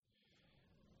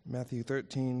Matthew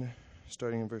 13,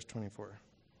 starting in verse 24.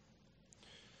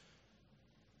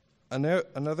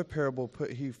 Another parable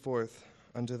put he forth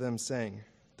unto them, saying,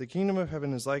 The kingdom of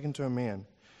heaven is like unto a man,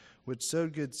 which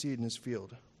sowed good seed in his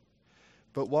field.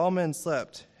 But while men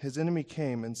slept, his enemy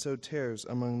came and sowed tares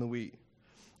among the wheat,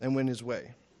 and went his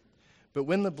way. But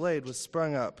when the blade was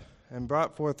sprung up, and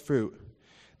brought forth fruit,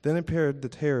 then appeared the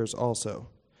tares also.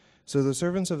 So the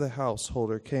servants of the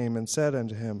householder came and said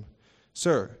unto him,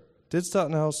 Sir, didst thou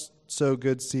now sow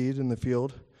good seed in the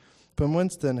field? From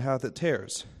whence then hath it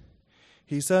tares?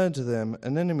 He said unto them,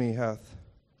 An enemy hath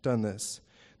done this.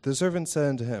 The servant said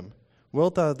unto him,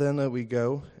 Wilt thou then let we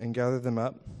go and gather them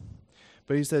up?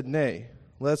 But he said, Nay,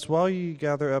 lest while ye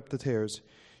gather up the tares,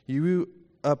 ye root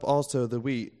up also the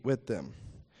wheat with them.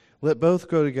 Let both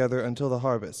grow together until the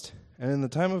harvest. And in the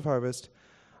time of harvest,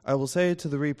 I will say to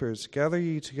the reapers, Gather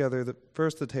ye together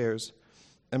first the tares,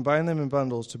 and bind them in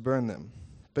bundles to burn them,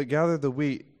 but gather the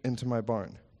wheat into my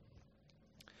barn.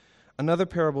 Another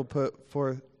parable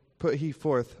put he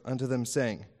forth unto them,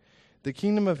 saying, The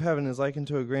kingdom of heaven is like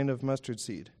unto a grain of mustard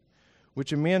seed,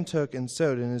 which a man took and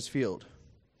sowed in his field,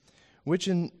 which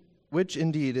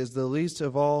indeed is the least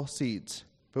of all seeds,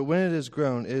 but when it is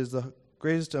grown, it is the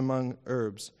greatest among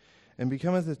herbs, and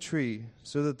becometh a tree,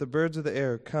 so that the birds of the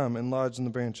air come and lodge in the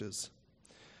branches.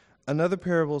 Another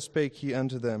parable spake he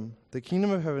unto them, The kingdom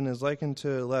of heaven is like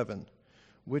unto leaven,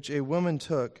 which a woman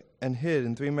took and hid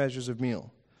in 3 measures of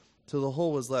meal, till the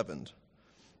whole was leavened.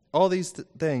 All these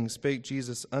things spake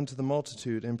Jesus unto the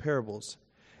multitude in parables,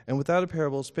 and without a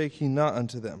parable spake he not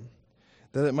unto them,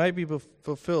 that it might be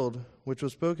fulfilled which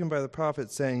was spoken by the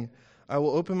prophet, saying, I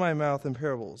will open my mouth in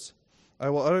parables. I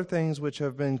will utter things which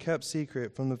have been kept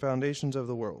secret from the foundations of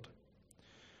the world.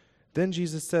 Then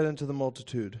Jesus sent the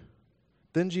multitude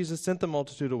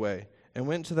away, and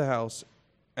went to the house,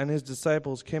 and his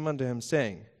disciples came unto him,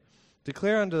 saying,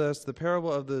 Declare unto us the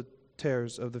parable of the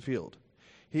tares of the field.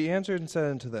 He answered and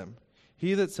said unto them,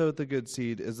 He that soweth the good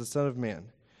seed is the Son of Man.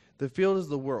 The field is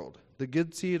the world. The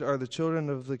good seed are the children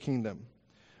of the kingdom,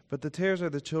 but the tares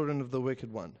are the children of the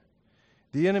wicked one.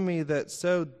 The enemy that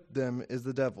sowed them is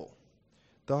the devil.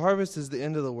 The harvest is the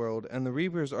end of the world, and the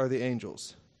reapers are the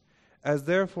angels. As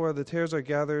therefore the tares are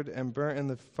gathered and burnt in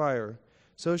the fire,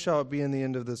 so shall it be in the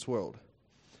end of this world.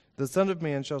 The Son of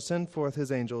Man shall send forth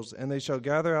his angels, and they shall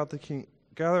gather out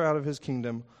of his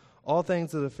kingdom all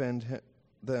things that offend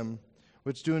them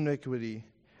which do iniquity,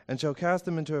 and shall cast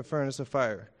them into a furnace of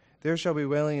fire. There shall be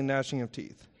wailing and gnashing of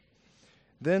teeth.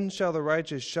 Then shall the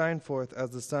righteous shine forth as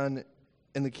the sun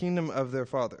in the kingdom of their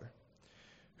Father.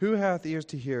 Who hath ears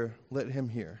to hear, let him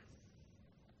hear.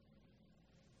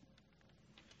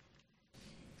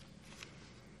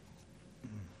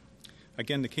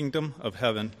 Again, the kingdom of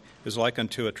heaven is like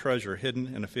unto a treasure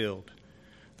hidden in a field,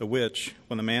 the which,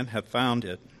 when the man hath found,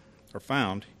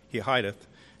 he hideth,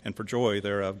 and for joy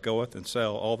thereof goeth and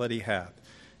sell all that he hath,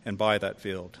 and buy that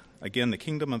field. Again, the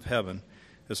kingdom of heaven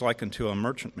is like unto a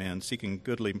merchantman seeking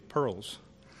goodly pearls,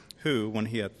 who, when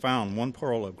he hath found one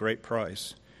pearl of great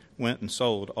price, went and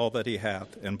sold all that he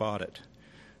hath, and bought it.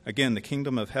 Again, the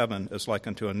kingdom of heaven is like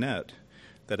unto a net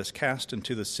that is cast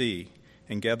into the sea,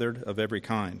 and gathered of every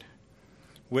kind,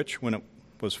 which, when it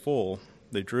was full,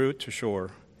 they drew it to shore,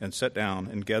 and set down,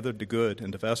 and gathered the good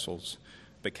into vessels,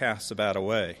 but cast the bad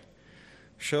away.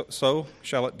 So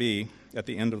shall it be at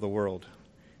the end of the world.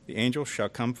 The angels shall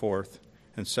come forth,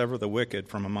 and sever the wicked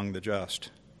from among the just,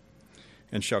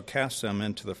 and shall cast them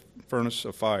into the furnace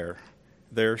of fire.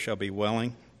 There shall be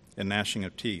wailing and gnashing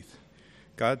of teeth.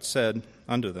 God said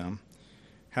unto them,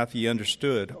 Hath ye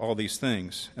understood all these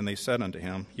things? And they said unto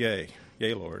him, Yea,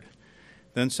 Lord.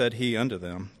 Then said he unto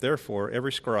them, Therefore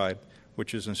every scribe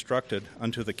which is instructed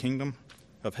unto the kingdom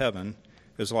of heaven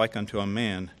is like unto a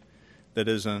man that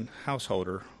is an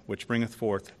householder, which bringeth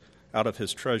forth out of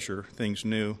his treasure things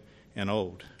new and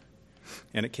old.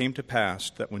 And it came to pass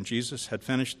that when Jesus had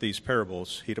finished these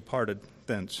parables, he departed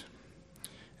thence.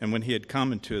 And when he had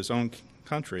come into his own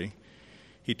country,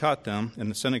 he taught them in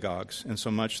the synagogues,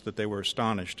 insomuch that they were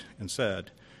astonished, and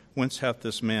said, Whence hath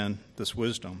this man this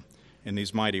wisdom and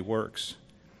these mighty works?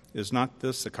 Is not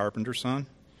this the carpenter's son?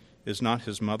 Is not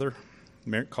his mother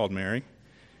called Mary,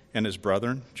 and his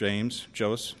brethren, James,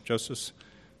 Joseph,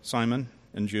 Simon,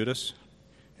 and Judas,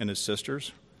 and his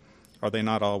sisters? Are they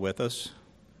not all with us?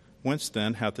 Whence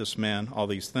then hath this man all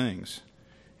these things?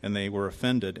 And they were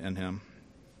offended in him.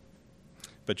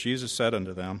 But Jesus said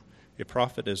unto them, A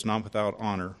prophet is not without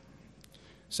honor,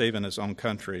 save in his own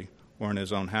country or in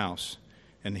his own house.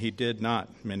 And he did not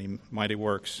many mighty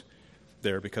works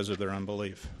there because of their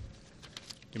unbelief.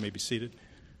 You may be seated.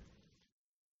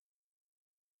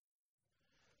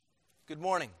 Good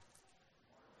morning.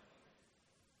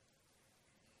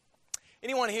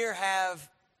 Anyone here have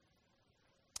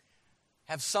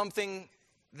something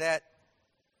that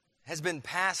has been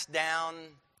passed down,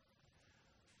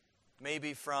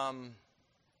 maybe from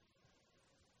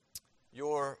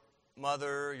your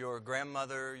mother, your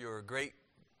grandmother, your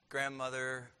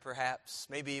great-grandmother, perhaps,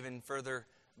 maybe even further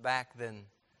back than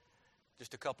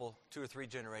just a couple, 2 or 3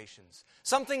 generations.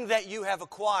 Something that you have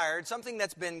acquired, something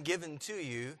that's been given to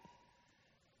you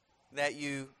that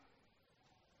you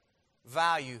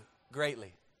value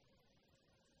greatly.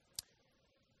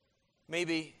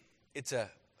 Maybe it's a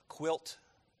quilt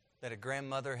that a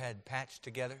grandmother had patched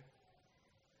together.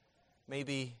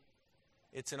 Maybe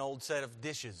it's an old set of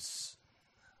dishes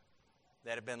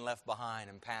that have been left behind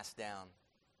and passed down.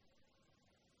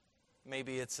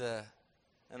 Maybe it's an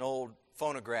old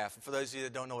phonograph. And for those of you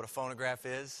that don't know what a phonograph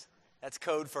is, that's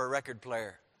code for a record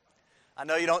player. I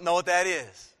know you don't know what that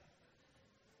is.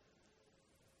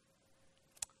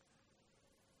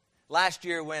 Last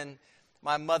year when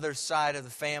my mother's side of the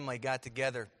family got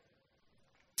together,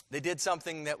 they did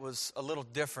something that was a little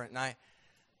different, and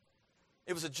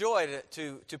it was a joy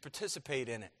to participate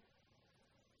in it.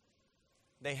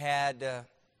 They had,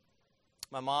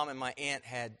 my mom and my aunt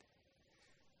had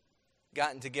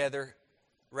gotten together,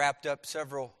 wrapped up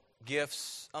several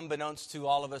gifts, unbeknownst to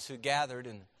all of us who gathered,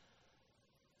 and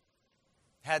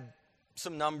had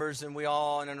some numbers, and we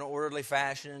all, in an orderly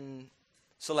fashion,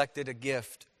 selected a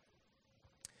gift.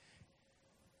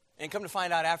 And come to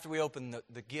find out after we opened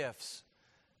the gifts,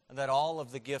 that all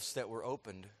of the gifts that were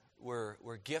opened were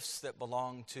gifts that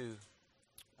belonged to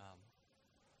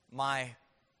my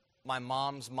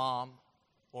mom's mom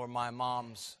or my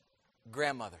mom's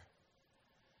grandmother.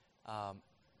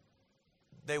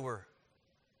 They were,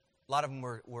 a lot of them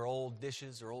were old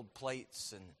dishes or old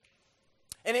plates,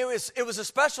 and it was a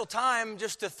special time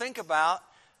just to think about.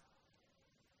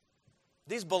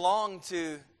 These belonged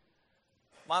to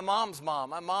my mom's mom,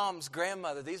 my mom's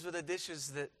grandmother. These were the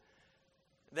dishes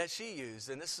that she used,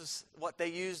 and this is what they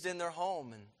used in their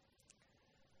home. And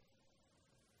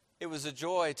it was a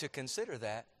joy to consider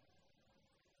that.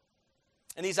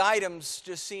 And these items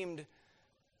just seemed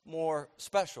more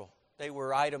special. They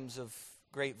were items of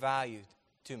great value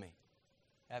to me,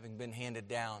 having been handed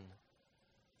down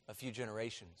a few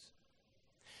generations.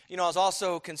 You know, I was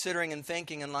also considering and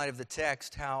thinking in light of the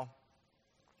text how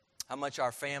much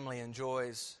our family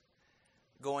enjoys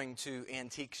going to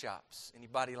antique shops.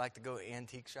 Anybody like to go to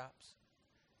antique shops?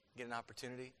 Get an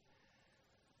opportunity?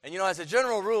 And you know, as a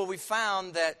general rule, we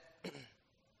found that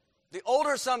the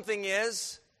older something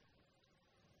is,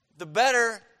 the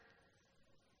better,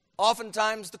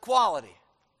 oftentimes, the quality.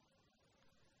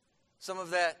 Some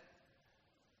of that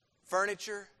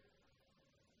furniture,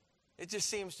 it just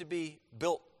seems to be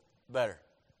built better.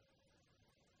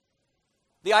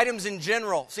 The items in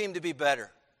general seem to be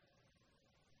better.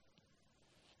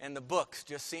 And the books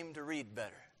just seem to read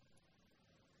better.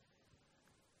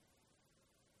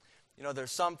 You know,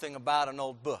 there's something about an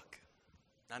old book.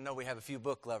 I know we have a few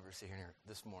book lovers here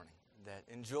this morning that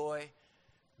enjoy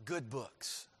good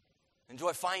books.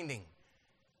 Enjoy finding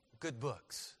good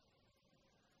books.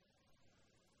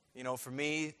 You know, for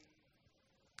me,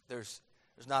 there's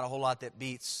not a whole lot that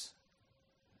beats,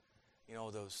 you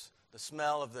know, the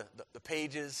smell of the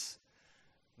pages,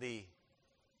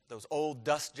 those old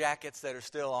dust jackets that are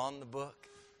still on the book,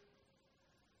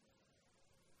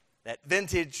 that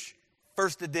vintage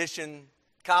first edition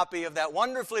copy of that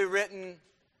wonderfully written,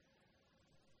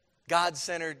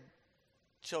 God-centered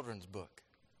children's book.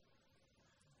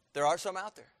 There are some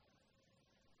out there.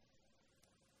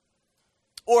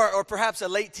 Or perhaps a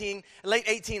late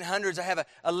 1800s. I have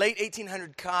a late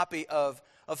 1800 copy of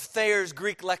Thayer's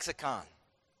Greek lexicon.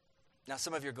 Now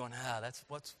some of you are going, that's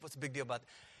what's the big deal about that?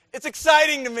 It's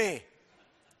exciting to me.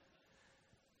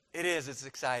 It is. It's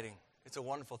exciting. It's a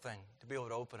wonderful thing to be able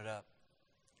to open it up.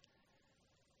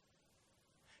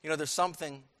 You know, there's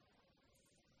something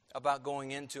about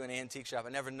going into an antique shop. I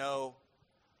never know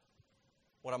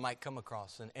what I might come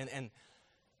across. And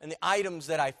the items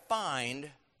that I find,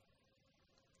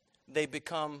 they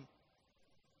become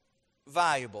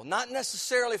valuable. Not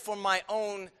necessarily for my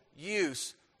own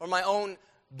use or my own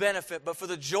benefit, but for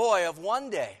the joy of one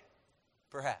day,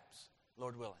 perhaps,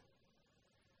 Lord willing,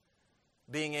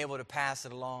 being able to pass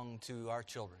it along to our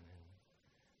children. And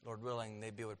Lord willing,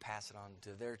 they'd be able to pass it on to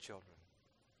their children.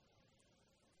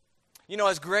 You know,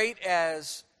 as great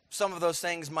as some of those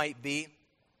things might be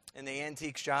in the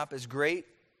antique shop, as great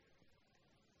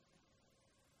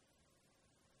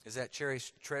as that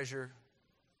cherished treasure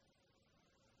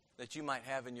that you might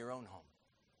have in your own home.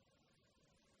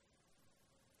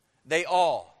 They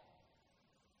all,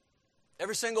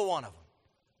 every single one of them,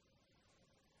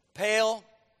 pale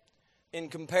in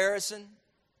comparison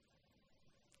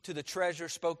to the treasure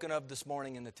spoken of this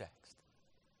morning in the text.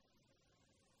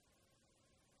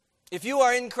 If you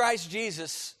are in Christ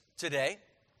Jesus today,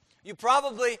 you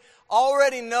probably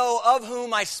already know of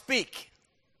whom I speak.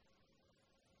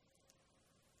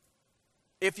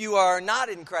 If you are not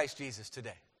in Christ Jesus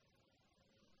today,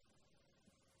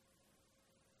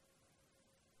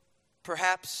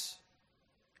 perhaps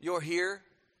you're here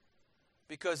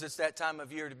because it's that time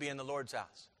of year to be in the Lord's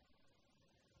house.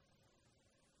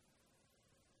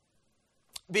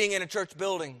 Being in a church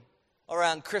building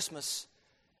around Christmas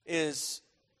is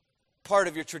part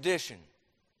of your tradition.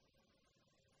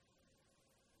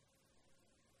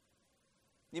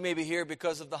 You may be here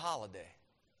because of the holiday.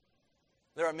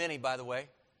 There are many, by the way,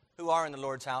 who are in the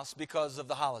Lord's house because of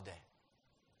the holiday.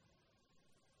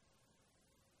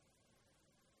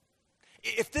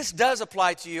 If this does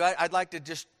apply to you, I'd like to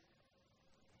just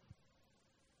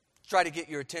try to get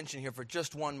your attention here for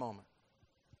just one moment.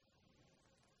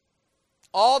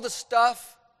 All the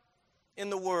stuff in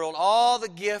the world, all the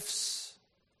gifts,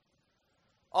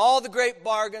 all the great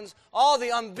bargains, all the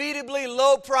unbeatably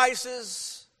low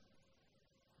prices,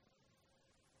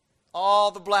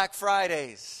 all the Black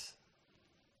Fridays.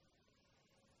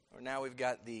 Or now we've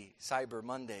got the Cyber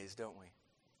Mondays, don't we?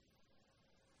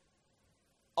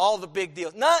 All the big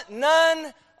deals.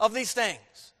 None of these things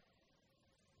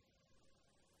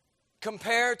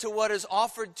compare to what is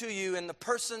offered to you in the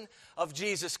person of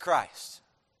Jesus Christ.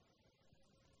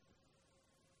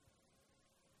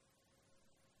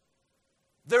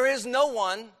 There is no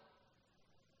one,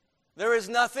 there is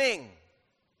nothing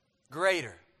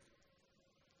greater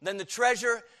than the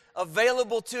treasure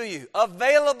available to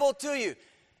you,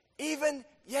 even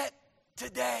yet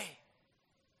today,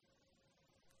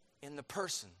 in the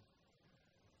person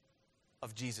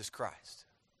of Jesus Christ.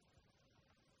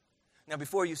 Now,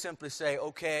 before you simply say,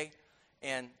 okay,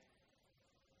 and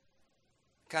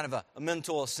kind of a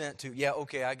mental assent to, yeah,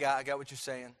 okay, I got what you're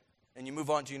saying, and you move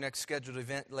on to your next scheduled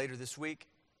event later this week,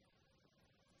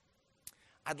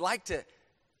 I'd like to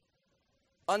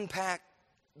unpack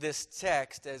this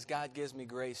text as God gives me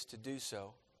grace to do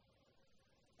so.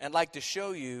 And I'd like to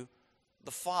show you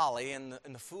the folly and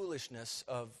the foolishness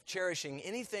of cherishing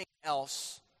anything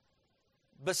else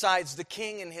besides the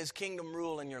King and His kingdom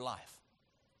rule in your life.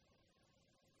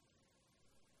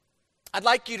 I'd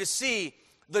like you to see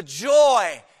the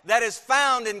joy that is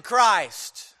found in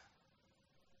Christ.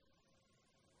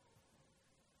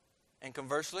 And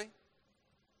conversely,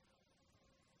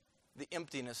 the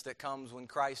emptiness that comes when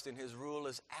Christ and His rule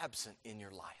is absent in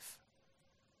your life.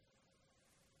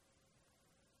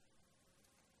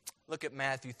 Look at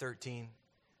Matthew 13,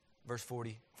 verse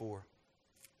 44.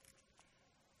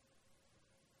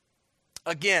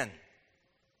 Again,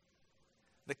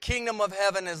 the kingdom of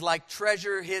heaven is like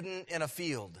treasure hidden in a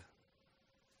field,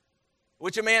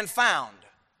 which a man found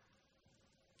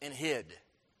and hid,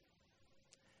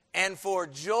 and for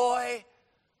joy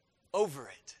over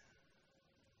it,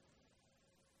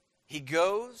 he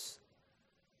goes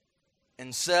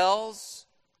and sells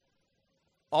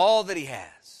all that he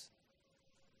has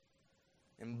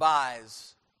and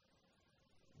buys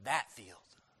that field.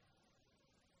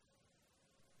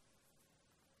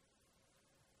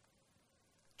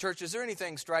 Church, is there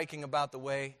anything striking about the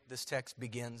way this text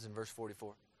begins in verse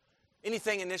 44?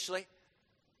 Anything initially?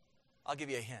 I'll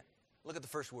give you a hint. Look at the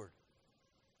first word.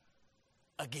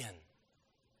 Again.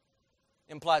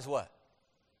 Implies what?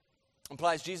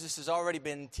 Implies Jesus has already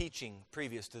been teaching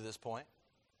previous to this point.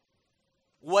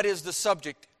 What is the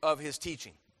subject of His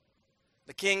teaching?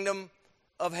 The kingdom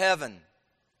of heaven.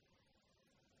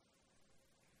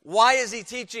 Why is He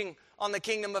teaching on the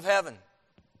kingdom of heaven?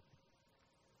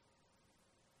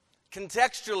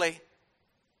 Contextually,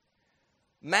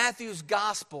 Matthew's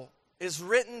gospel is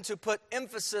written to put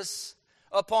emphasis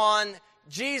upon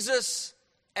Jesus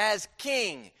as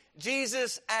king,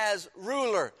 Jesus as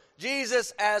ruler,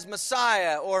 Jesus as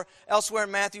Messiah, or elsewhere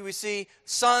in Matthew we see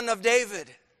Son of David.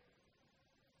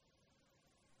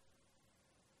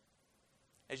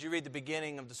 As you read the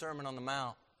beginning of the Sermon on the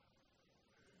Mount,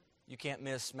 you can't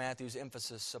miss Matthew's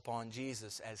emphasis upon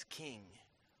Jesus as king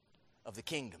of the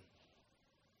kingdom.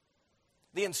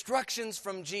 The instructions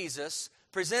from Jesus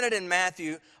presented in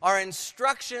Matthew are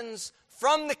instructions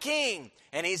from the king,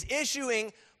 and He's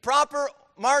issuing proper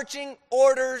marching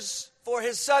orders for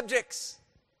His subjects.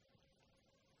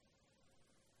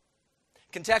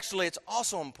 Contextually, it's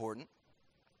also important.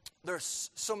 There's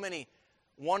so many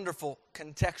wonderful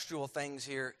contextual things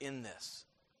here in this.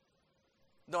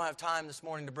 Don't have time this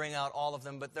morning to bring out all of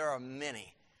them, but there are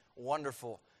many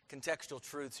wonderful contextual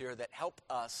truths here that help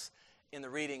us in the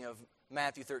reading of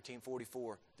Matthew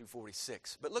 13:44 through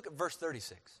 46. But look at verse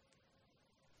 36.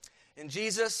 And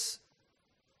Jesus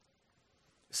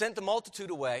sent the multitude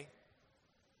away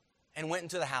and went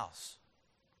into the house.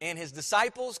 And his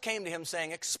disciples came to him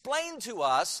saying, "Explain to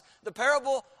us the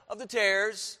parable of the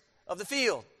tares of the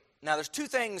field." Now there's two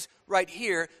things right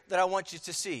here that I want you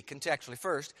to see contextually.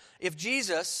 First, if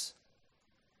Jesus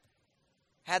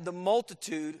had the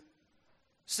multitude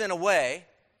sent away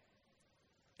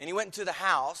and he went into the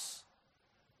house,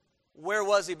 where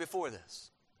was he before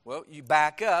this? Well, you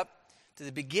back up to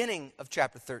the beginning of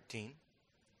chapter 13.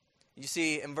 You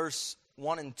see in verse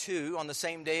 1 and 2, on the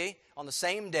same day,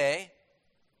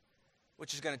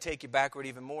 which is going to take you backward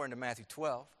even more into Matthew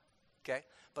 12. Okay?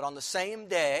 But on the same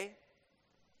day,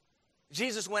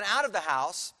 Jesus went out of the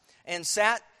house and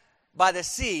sat by the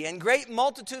sea, and great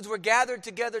multitudes were gathered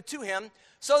together to him,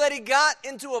 so that he got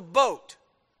into a boat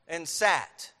and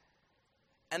sat.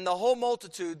 And the whole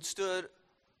multitude stood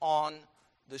on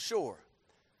the shore.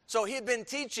 So he had been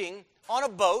teaching on a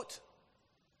boat,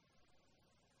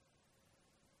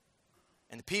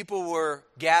 and the people were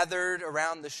gathered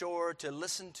around the shore to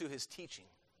listen to his teaching.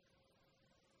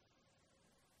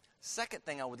 Second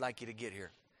thing I would like you to get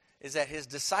here is that his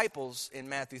disciples in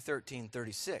Matthew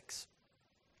 13:36,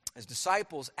 his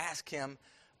disciples ask him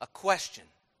a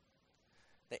question.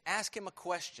 They ask him a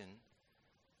question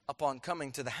upon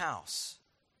coming to the house.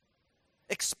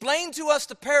 Explain to us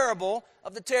the parable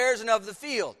of the tares and of the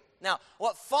field. Now,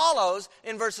 what follows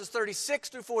in verses 36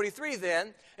 through 43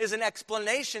 then is an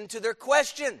explanation to their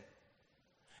question.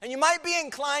 And you might be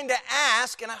inclined to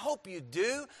ask, and I hope you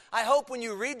do, I hope when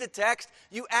you read the text,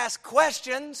 you ask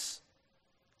questions.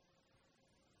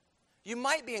 You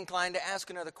might be inclined to ask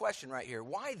another question right here.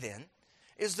 Why then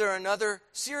is there another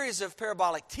series of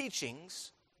parabolic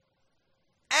teachings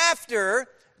after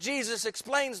Jesus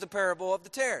explains the parable of the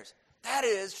tares? That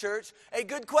is, church, a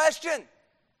good question.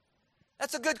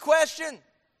 That's a good question.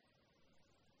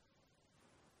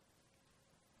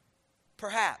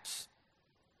 Perhaps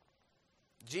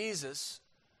Jesus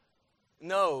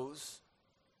knows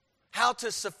how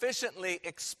to sufficiently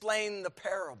explain the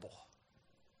parable.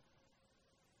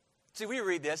 See, we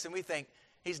read this and we think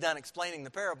he's done explaining the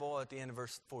parable at the end of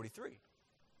verse 43.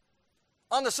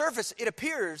 On the surface, it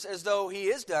appears as though he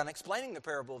is done explaining the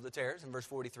parable of the tares in verse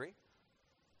 43.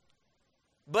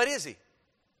 But is he?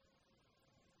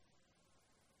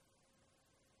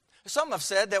 Some have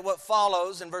said that what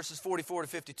follows in verses 44 to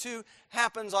 52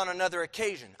 happens on another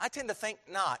occasion. I tend to think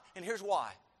not, and here's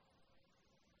why.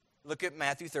 Look at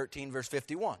Matthew 13, verse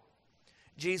 51.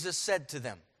 Jesus said to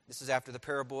them, this is after the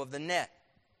parable of the net,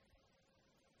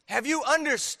 "Have you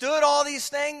understood all these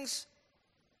things?"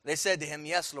 They said to him,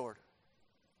 "Yes, Lord."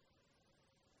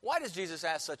 Why does Jesus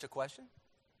ask such a question?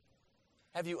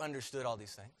 Have you understood all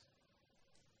these things?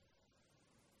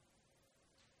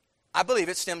 I believe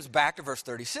it stems back to verse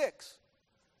 36.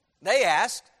 They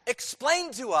asked,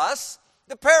 "Explain to us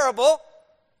the parable,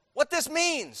 what this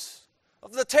means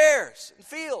of the tares in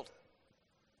field."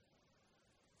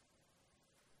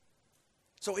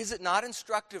 So is it not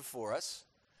instructive for us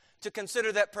to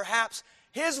consider that perhaps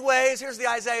his ways, here's the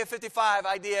Isaiah 55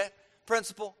 idea,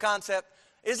 principle, concept,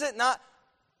 is it not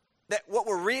that what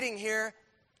we're reading here,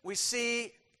 we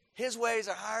see his ways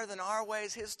are higher than our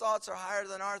ways, his thoughts are higher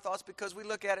than our thoughts, because we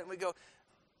look at it and we go,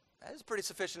 that is a pretty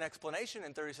sufficient explanation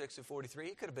in 36 to 43.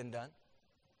 It could have been done.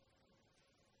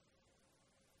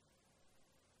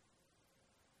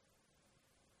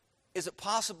 Is it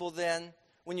possible then,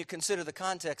 when you consider the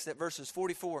context, that verses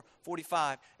 44,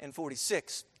 45, and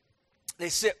 46, they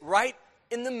sit right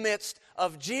in the midst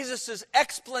of Jesus'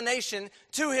 explanation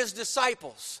to his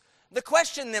disciples? The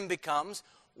question then becomes,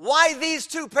 why these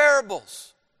two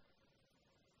parables?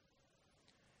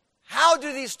 How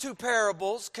do these two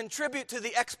parables contribute to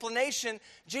the explanation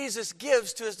Jesus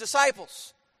gives to his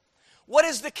disciples? What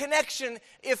is the connection,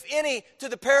 if any, to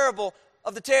the parable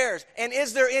of the tares? And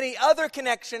is there any other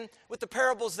connection with the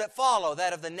parables that follow,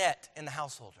 that of the net and the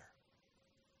householder?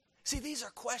 See, these are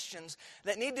questions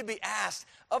that need to be asked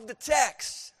of the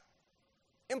text.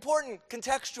 Important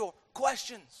contextual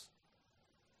questions.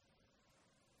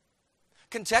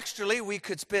 Contextually, we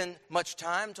could spend much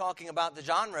time talking about the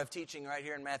genre of teaching right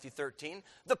here in Matthew 13,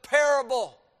 the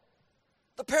parable.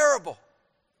 The parable.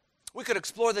 We could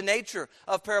explore the nature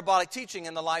of parabolic teaching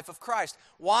in the life of Christ.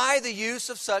 Why the use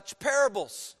of such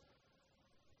parables?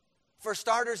 For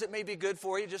starters, it may be good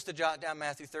for you just to jot down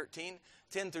Matthew 13,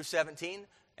 10 through 17,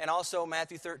 and also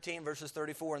Matthew 13, verses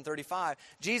 34 and 35.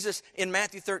 Jesus, in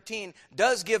Matthew 13,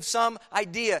 does give some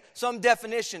idea, some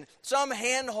definition, some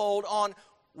handhold on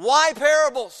why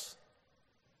parables?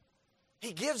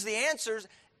 He gives the answers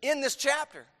in this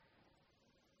chapter.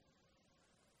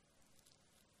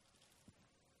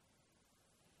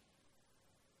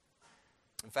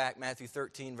 In fact, Matthew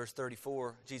 13, verse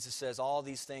 34, Jesus says, all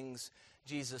these things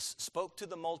Jesus spoke to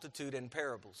the multitude in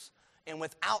parables, and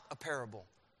without a parable,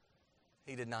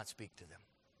 he did not speak to them.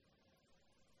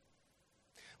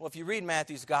 Well, if you read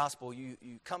Matthew's gospel, you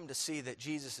come to see that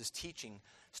Jesus' teaching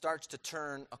starts to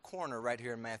turn a corner right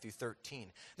here in Matthew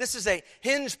 13. This is a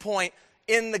hinge point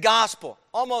in the gospel,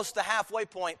 almost the halfway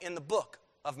point in the book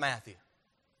of Matthew.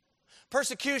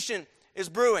 Persecution is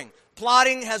brewing.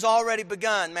 Plotting has already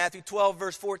begun. Matthew 12,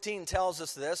 verse 14 tells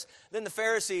us this. Then the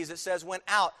Pharisees, it says, went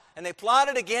out, and they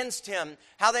plotted against him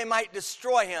how they might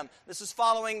destroy him. This is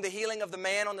following the healing of the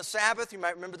man on the Sabbath. You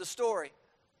might remember the story.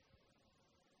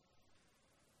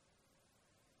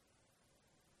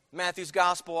 Matthew's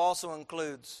gospel also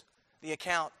includes the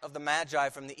account of the Magi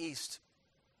from the east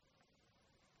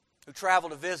who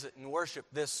traveled to visit and worship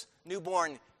this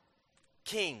newborn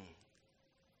king.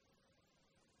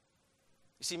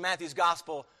 You see, Matthew's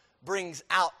gospel brings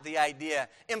out the idea,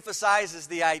 emphasizes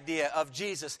the idea of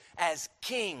Jesus as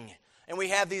king. And we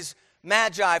have these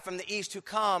Magi from the east who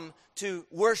come to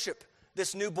worship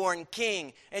this newborn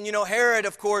king. And you know, Herod,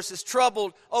 of course, is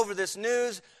troubled over this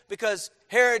news because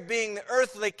Herod, being the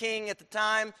earthly king at the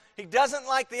time, he doesn't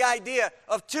like the idea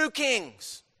of two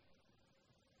kings.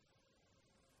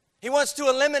 He wants to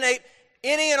eliminate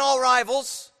any and all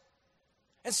rivals.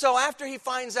 And so after he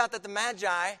finds out that the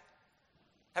Magi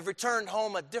have returned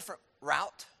home a different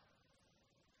route,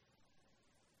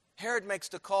 Herod makes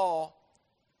the call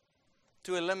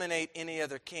to eliminate any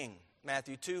other king.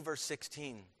 Matthew 2, verse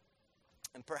 16.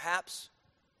 And perhaps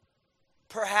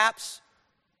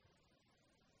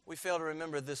we fail to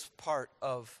remember this part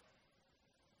of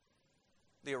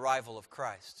the arrival of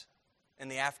Christ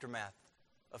and the aftermath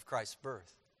of Christ's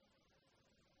birth.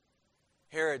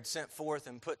 Herod sent forth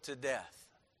and put to death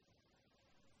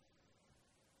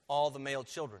all the male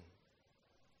children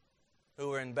who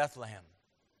were in Bethlehem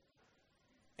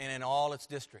and in all its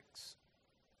districts,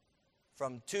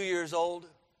 from 2 years old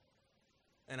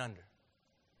and under.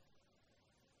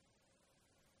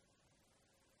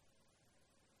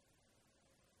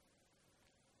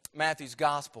 Matthew's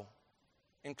gospel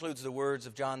includes the words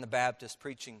of John the Baptist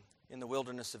preaching in the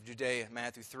wilderness of Judea,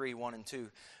 Matthew 3, 1 and 2.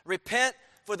 Repent,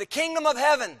 for the kingdom of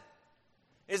heaven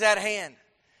is at hand.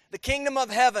 The kingdom of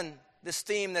heaven, this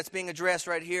theme that's being addressed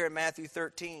right here in Matthew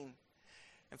 13.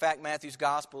 In fact, Matthew's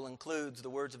gospel includes the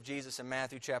words of Jesus in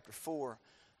Matthew chapter 4.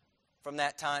 From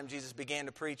that time, Jesus began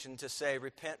to preach and to say,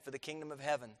 repent, for the kingdom of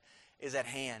heaven is at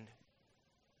hand.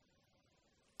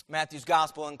 Matthew's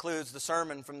gospel includes the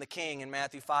sermon from the king in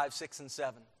Matthew 5, 6, and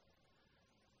 7.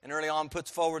 And early on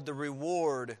puts forward the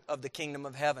reward of the kingdom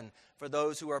of heaven for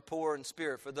those who are poor in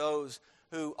spirit, for those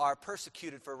who are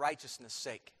persecuted for righteousness'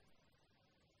 sake.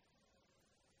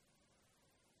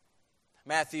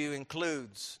 Matthew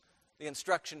includes the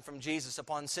instruction from Jesus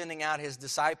upon sending out his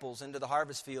disciples into the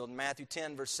harvest field in Matthew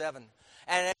 10, verse 7.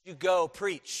 And as you go,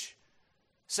 preach,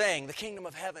 saying, the kingdom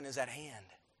of heaven is at hand.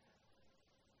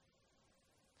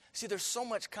 See, there's so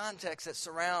much context that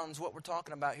surrounds what we're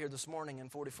talking about here this morning in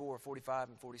 44, 45,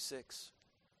 and 46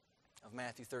 of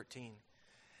Matthew 13.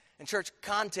 In church,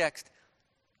 context,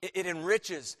 it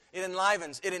enriches, it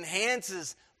enlivens, it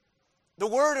enhances. The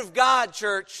Word of God,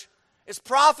 church, is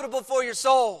profitable for your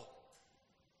soul.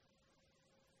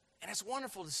 And it's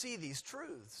wonderful to see these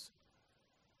truths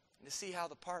and to see how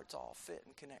the parts all fit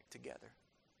and connect together.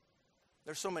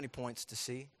 There's so many points to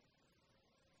see.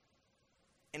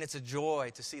 And it's a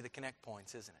joy to see the connect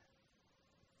points, isn't it?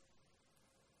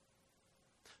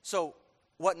 So,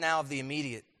 what now of the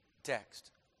immediate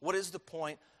text? What is the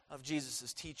point of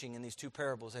Jesus' teaching in these two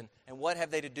parables? And what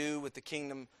have they to do with the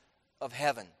kingdom of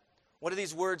heaven? What do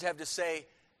these words have to say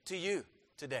to you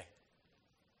today?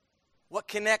 What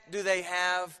connect do they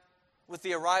have with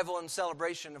the arrival and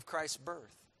celebration of Christ's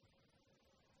birth?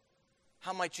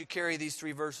 How might you carry these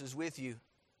three verses with you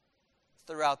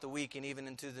throughout the week and even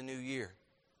into the new year?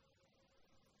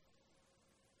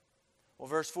 Well,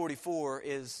 verse 44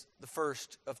 is the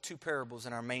first of two parables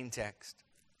in our main text,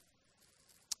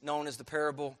 known as the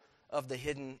parable of the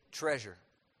hidden treasure.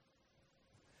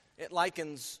 It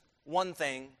likens one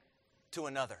thing to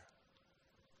another.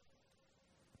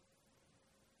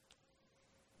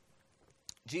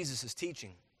 Jesus'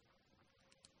 teaching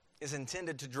is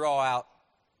intended to draw out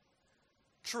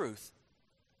truth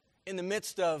in the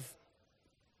midst of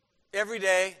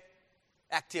everyday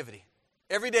activity,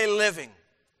 everyday living.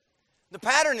 The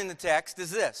pattern in the text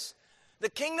is this: the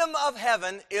kingdom of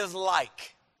heaven is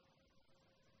like,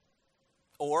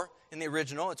 or in the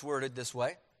original it's worded this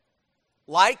way,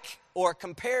 like or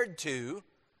compared to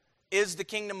is the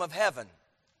kingdom of heaven.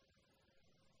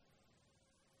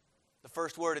 The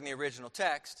first word in the original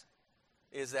text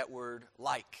is that word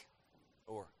like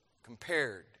or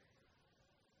compared.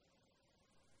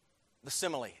 The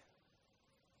simile.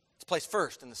 It's placed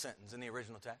first in the sentence in the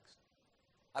original text.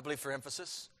 I believe for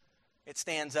emphasis, it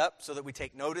stands up so that we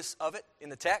take notice of it in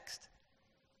the text.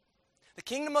 The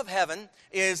kingdom of heaven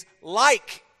is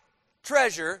like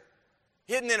treasure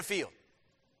hidden in a field.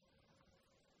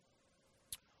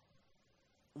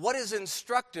 What is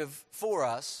instructive for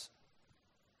us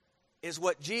is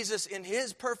what Jesus, in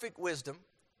His perfect wisdom,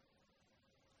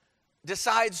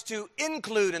 decides to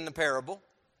include in the parable,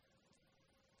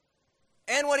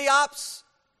 and what He opts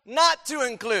not to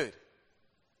include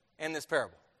in this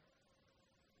parable.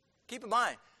 Keep in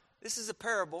mind, this is a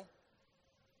parable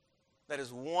that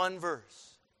is one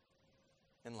verse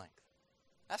in length.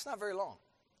 That's not very long.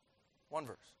 One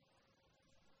verse.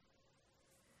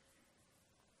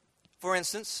 For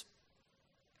instance,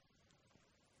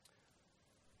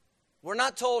 we're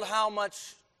not told how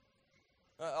much,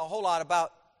 a whole lot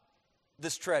about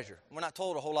this treasure. We're not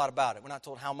told a whole lot about it. We're not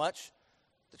told how much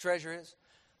the treasure is.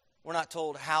 We're not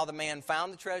told how the man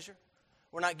found the treasure.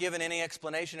 We're not given any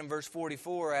explanation in verse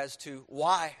 44 as to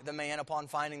why the man, upon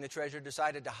finding the treasure,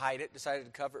 decided to hide it, decided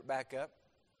to cover it back up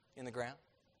in the ground.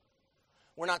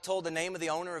 We're not told the name of the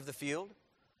owner of the field.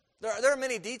 There are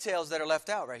many details that are left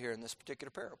out right here in this particular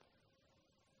parable.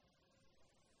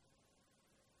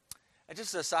 And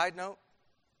just as a side note,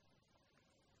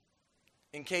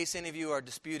 in case any of you are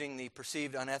disputing the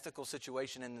perceived unethical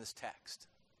situation in this text.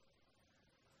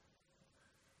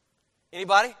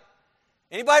 Anybody?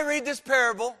 Anybody read this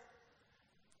parable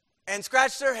and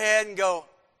scratch their head and go,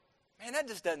 man, that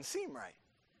just doesn't seem right?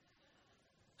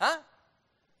 Huh?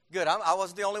 Good. I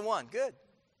wasn't the only one. Good.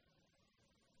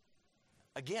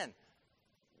 Again,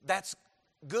 that's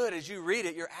good as you read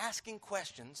it. You're asking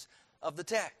questions of the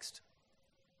text.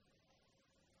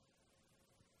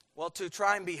 Well, to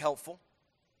try and be helpful,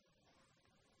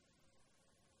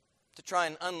 to try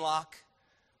and unlock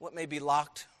what may be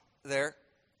locked there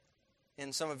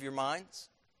in some of your minds,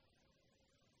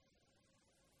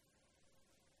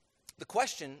 the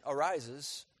question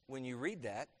arises when you read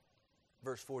that,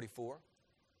 verse 44.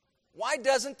 Why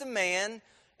doesn't the man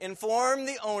inform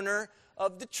the owner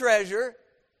of the treasure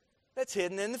that's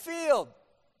hidden in the field?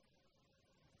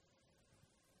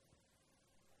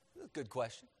 That's a good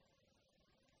question.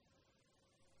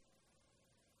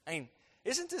 I mean,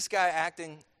 isn't this guy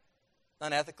acting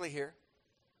unethically here?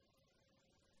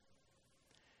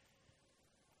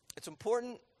 It's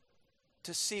important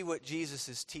to see what Jesus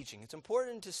is teaching. It's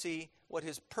important to see what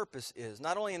His purpose is,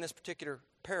 not only in this particular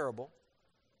parable,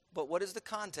 but what is the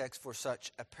context for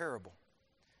such a parable.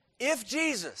 If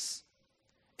Jesus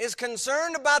is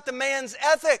concerned about the man's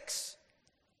ethics,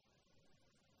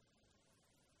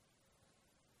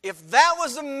 if that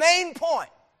was the main point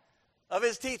of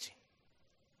His teaching,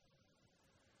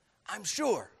 I'm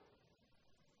sure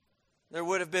there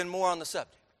would have been more on the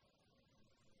subject.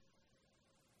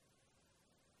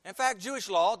 In fact, Jewish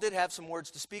law did have some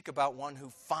words to speak about one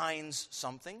who finds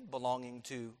something belonging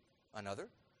to another.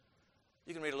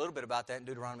 You can read a little bit about that in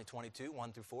Deuteronomy 22,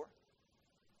 1 through 4.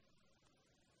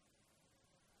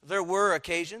 There were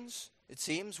occasions, it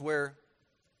seems, where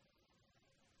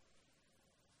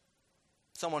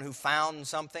someone who found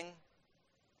something,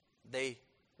 they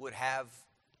would have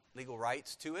legal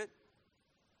rights to it.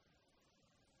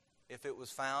 If it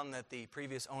was found that the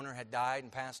previous owner had died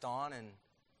and passed on and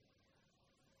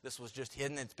this was just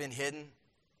hidden, it's been hidden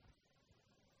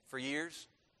for years.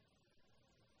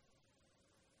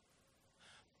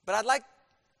 But I'd like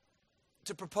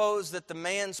to propose that the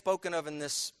man spoken of in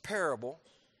this parable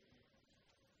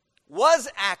was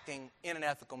acting in an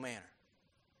ethical manner.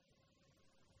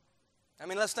 I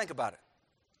mean, let's think about it.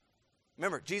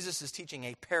 Remember, Jesus is teaching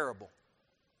a parable.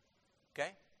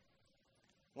 Okay?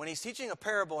 When He's teaching a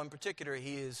parable in particular,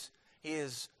 He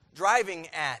is driving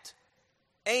at,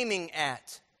 aiming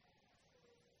at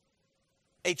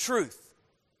a truth.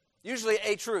 Usually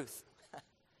a truth.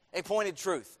 A pointed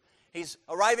truth. He's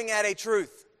arriving at a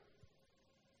truth.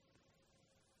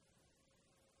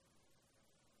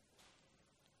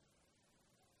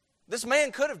 This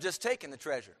man could have just taken the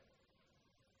treasure.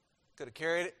 Could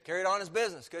have carried on his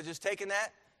business. Could have just taken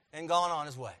that and gone on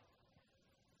his way.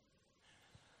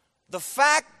 The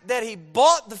fact that he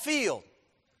bought the field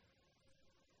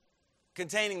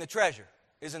containing the treasure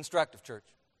is instructive, church.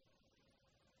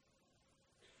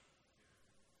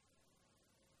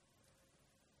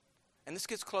 And this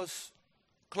gets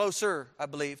closer, I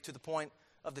believe, to the point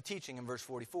of the teaching in verse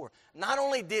 44. Not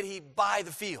only did he buy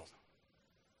the field,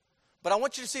 But I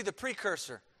want you to see the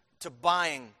precursor to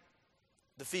buying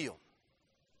the field.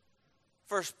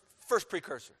 First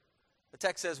precursor. The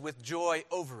text says, with joy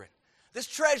over it. This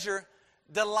treasure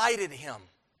delighted him.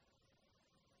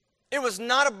 It was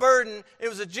not a burden. It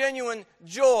was a genuine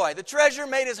joy. The treasure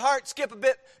made his heart skip a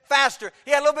bit faster.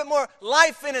 He had a little bit more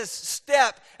life in his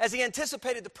step as he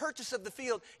anticipated the purchase of the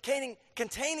field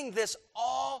containing this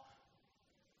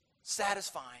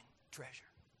all-satisfying treasure.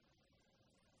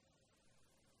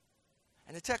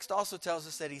 And the text also tells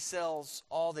us that he sells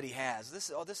all that he has.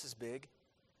 This is big.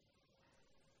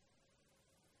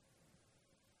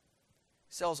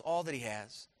 He sells all that he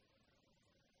has.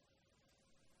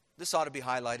 This ought to be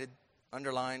highlighted,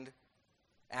 underlined,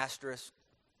 asterisk.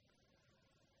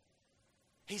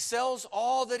 He sells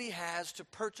all that he has to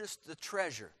purchase the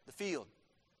treasure, the field.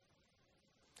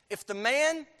 If the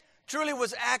man truly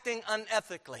was acting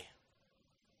unethically,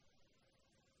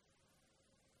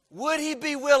 would he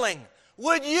be willing?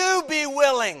 Would you be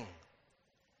willing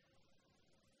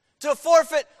to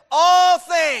forfeit all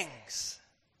things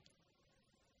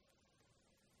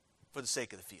for the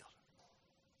sake of the field?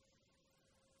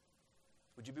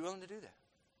 Would you be willing to do that?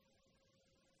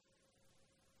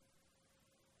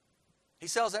 He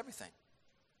sells everything.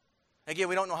 Again,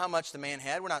 we don't know how much the man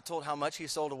had. We're not told how much he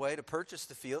sold away to purchase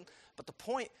the field. But the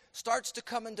point starts to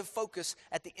come into focus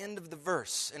at the end of the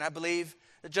verse. And I believe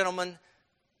the gentleman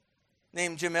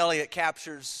named Jim Elliot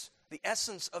captures the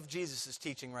essence of Jesus'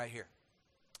 teaching right here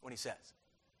when he says,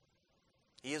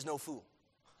 he is no fool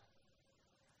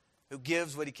who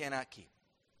gives what he cannot keep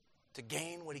to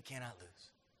gain what he cannot lose.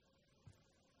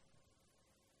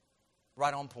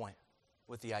 Right on point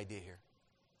with the idea here.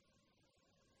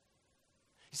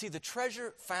 You see, the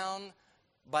treasure found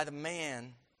by the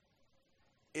man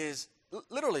is,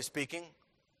 literally speaking,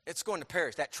 it's going to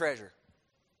perish, that treasure.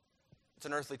 It's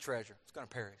an earthly treasure. It's going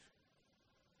to perish.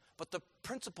 But the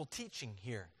principal teaching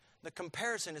here, the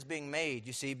comparison is being made,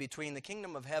 you see, between the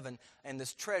kingdom of heaven and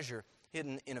this treasure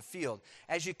hidden in a field.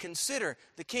 As you consider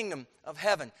the kingdom of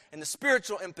heaven and the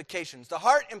spiritual implications, the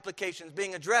heart implications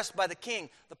being addressed by the king,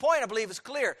 the point, I believe, is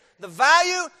clear. The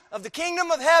value of the kingdom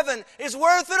of heaven is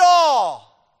worth it all.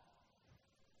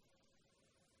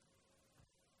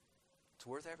 It's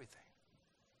worth everything.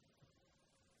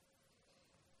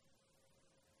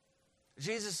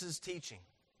 Jesus' teaching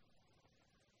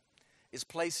is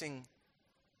placing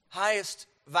highest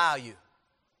value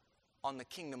on the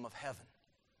kingdom of heaven.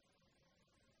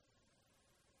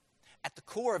 At the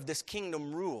core of this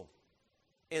kingdom rule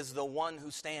is the one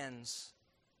who stands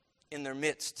in their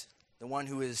midst, the one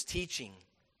who is teaching,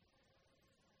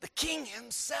 the king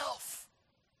himself,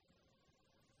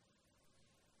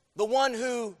 the one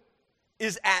who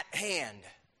is at hand,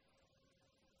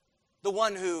 the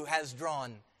one who has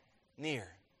drawn near.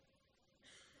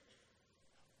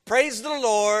 Praise the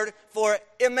Lord for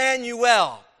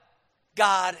Emmanuel,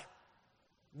 God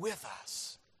with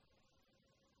us.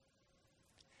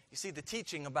 You see, the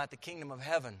teaching about the kingdom of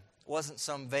heaven wasn't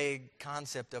some vague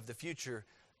concept of the future,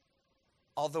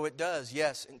 although it does,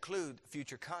 yes, include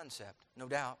future concept, no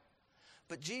doubt.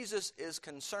 But Jesus is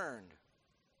concerned.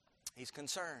 He's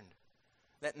concerned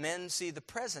that men see the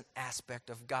present aspect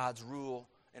of God's rule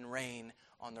and reign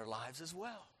on their lives as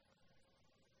well.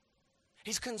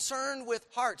 He's concerned with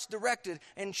hearts directed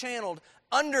and channeled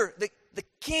under the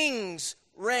king's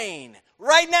reign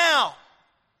right now.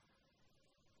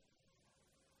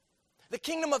 The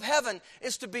kingdom of heaven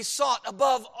is to be sought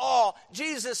above all.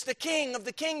 Jesus, the king of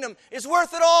the kingdom, is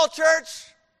worth it all, church.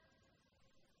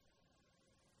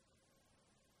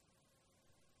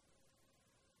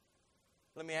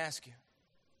 Let me ask you.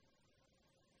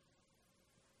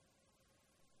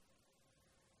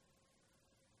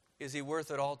 Is he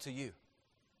worth it all to you?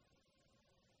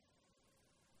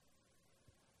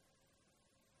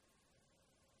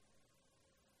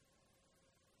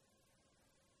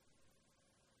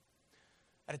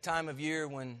 At a time of year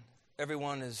when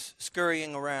everyone is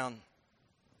scurrying around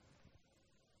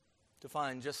to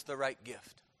find just the right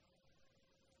gift,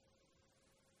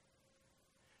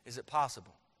 is it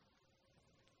possible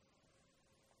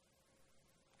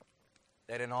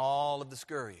that in all of the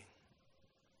scurrying,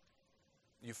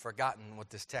 you've forgotten what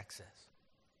this text says?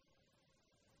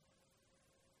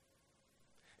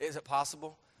 Is it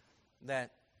possible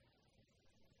that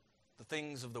the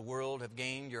things of the world have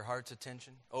gained your heart's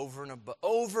attention over and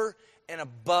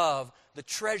above the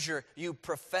treasure you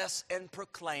profess and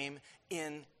proclaim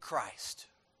in Christ?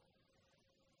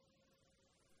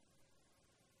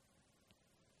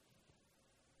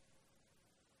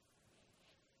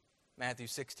 Matthew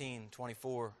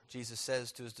 16:24, Jesus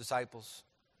says to his disciples,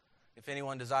 if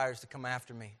anyone desires to come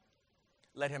after me,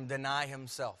 let him deny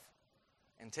himself,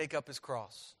 and take up his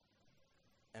cross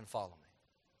and follow me.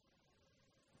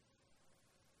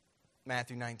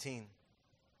 Matthew 19,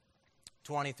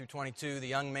 20 through 22, the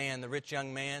young man, the rich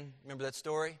young man, remember that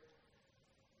story? He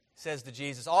says to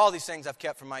Jesus, all these things I've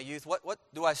kept from my youth, what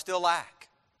do I still lack?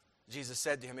 Jesus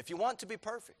said to him, if you want to be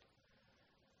perfect,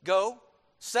 go,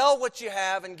 sell what you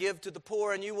have and give to the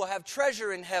poor, and you will have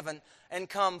treasure in heaven, and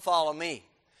come follow me.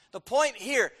 The point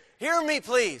here, hear me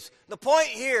please, the point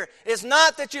here is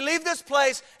not that you leave this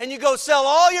place and you go sell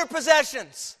all your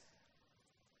possessions.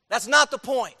 That's not the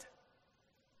point.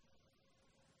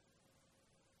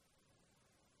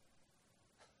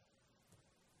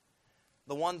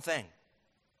 The one thing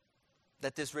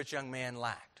that this rich young man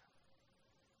lacked.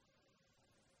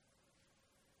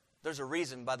 There's a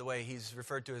reason, by the way, he's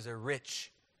referred to as a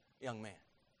rich young man.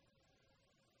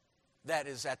 That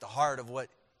is at the heart of what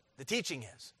the teaching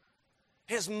is.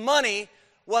 His money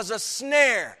was a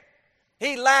snare.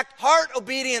 He lacked heart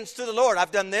obedience to the Lord.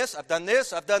 I've done this, I've done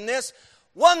this, I've done this.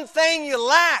 One thing you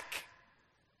lack.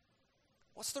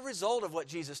 What's the result of what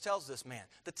Jesus tells this man?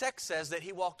 The text says that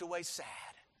he walked away sad.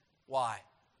 Why?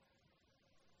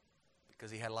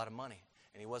 Because he had a lot of money,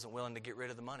 and he wasn't willing to get rid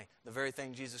of the money. The very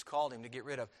thing Jesus called him to get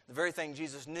rid of, the very thing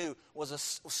Jesus knew was a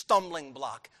stumbling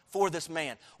block for this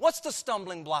man. What's the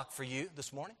stumbling block for you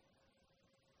this morning?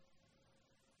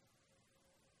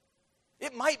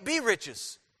 It might be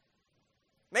riches.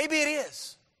 Maybe it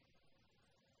is.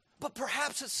 But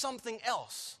perhaps it's something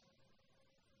else.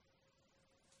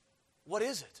 What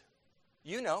is it?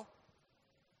 You know.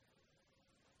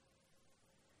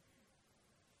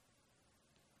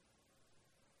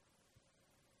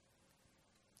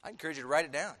 I encourage you to write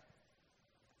it down.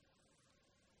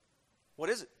 What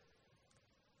is it?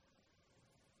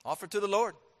 Offer to the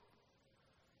Lord.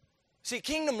 See,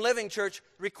 kingdom living, church,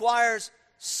 requires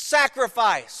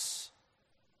sacrifice.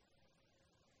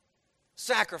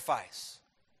 Sacrifice.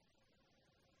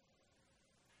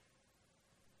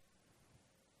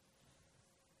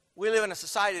 We live in a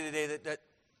society today that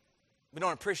we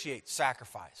don't appreciate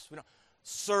sacrifice. We don't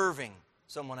serving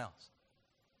someone else.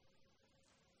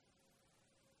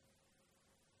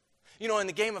 You know, in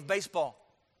the game of baseball,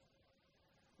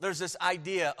 there's this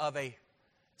idea of a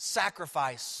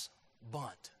sacrifice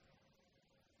bunt.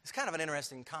 It's kind of an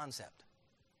interesting concept.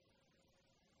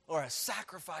 Or a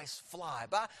sacrifice fly.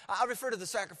 But I refer to the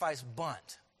sacrifice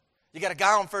bunt. You got a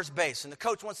guy on first base, and the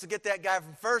coach wants to get that guy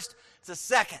from first to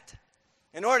second.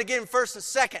 In order to get him first and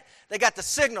second, they got the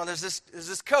signal. There's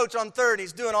this coach on third.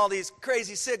 He's doing all these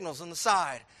crazy signals on the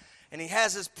side. And he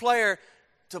has his player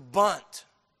to bunt,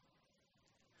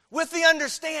 with the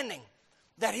understanding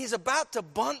that he's about to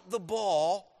bunt the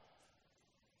ball,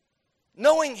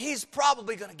 knowing he's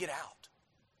probably going to get out.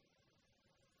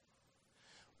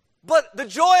 But the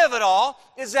joy of it all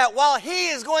is that while he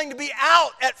is going to be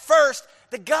out at first,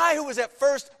 the guy who was at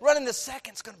first running the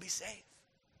second is going to be safe.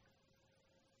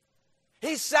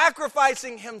 He's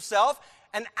sacrificing himself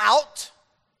and out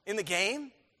in the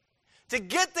game to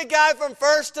get the guy from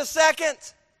first to second.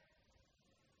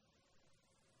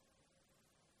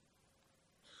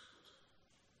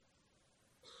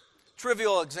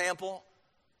 Trivial example,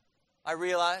 I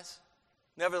realize.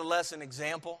 Nevertheless, an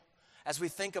example. As we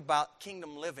think about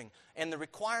kingdom living and the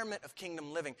requirement of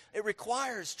kingdom living, it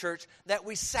requires, church, that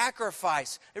we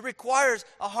sacrifice. It requires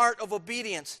a heart of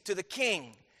obedience to the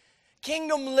King.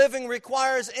 Kingdom living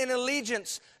requires an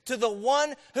allegiance to the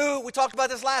one who, we talked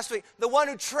about this last week, the one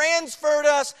who transferred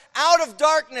us out of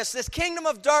darkness, this kingdom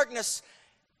of darkness,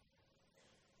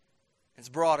 has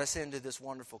brought us into this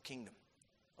wonderful kingdom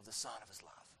of the Son of His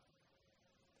love.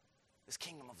 This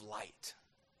kingdom of light.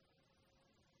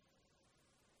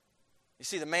 You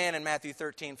see, the man in Matthew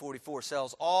 13:44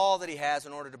 sells all that he has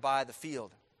in order to buy the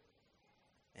field.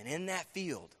 And in that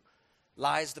field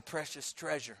lies the precious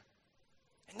treasure.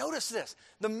 And notice this.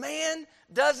 The man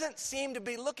doesn't seem to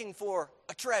be looking for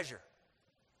a treasure.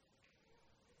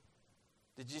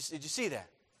 Did you see that?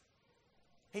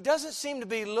 He doesn't seem to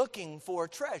be looking for a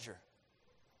treasure.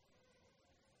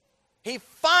 He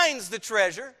finds the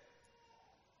treasure.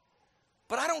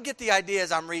 But I don't get the idea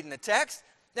as I'm reading the text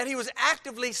that he was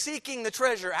actively seeking the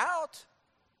treasure out.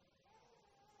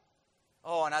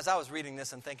 Oh, and as I was reading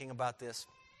this and thinking about this,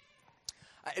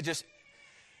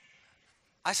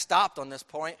 I stopped on this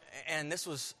point, and this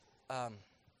was,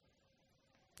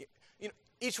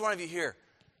 each one of you here,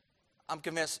 I'm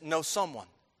convinced, know someone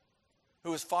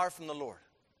who is far from the Lord.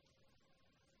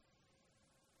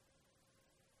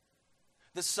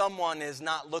 This someone is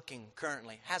not looking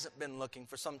currently, hasn't been looking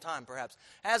for some time perhaps,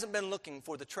 hasn't been looking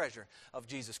for the treasure of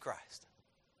Jesus Christ.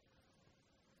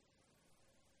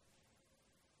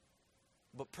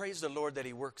 But praise the Lord that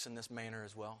He works in this manner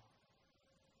as well.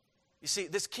 You see,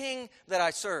 this King that I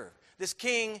serve, this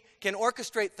King can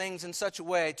orchestrate things in such a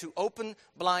way to open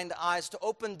blind eyes, to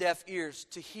open deaf ears,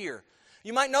 to hear.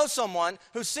 You might know someone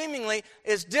who seemingly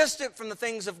is distant from the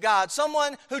things of God,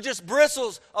 someone who just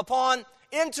bristles upon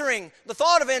the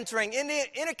thought of entering in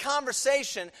a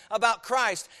conversation about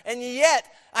Christ. And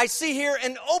yet, I see here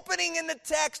an opening in the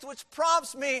text which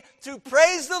prompts me to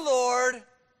praise the Lord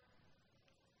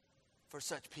for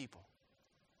such people.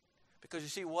 Because you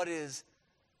see, what is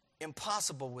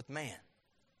impossible with man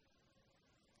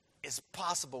is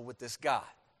possible with this God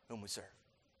whom we serve.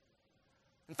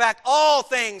 In fact, all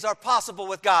things are possible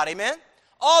with God. Amen?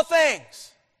 All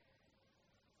things.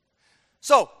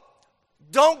 So,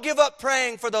 don't give up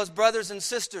praying for those brothers and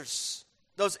sisters,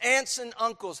 those aunts and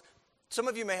uncles. Some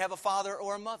of you may have a father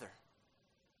or a mother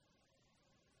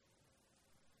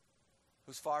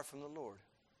who's far from the Lord.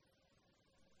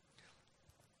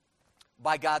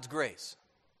 By God's grace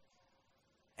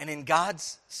and in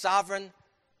God's sovereign,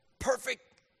 perfect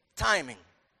timing,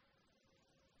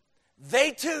 they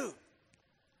too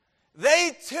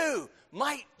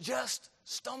might just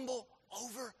stumble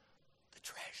over the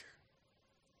treasure.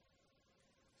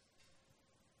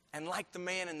 And like the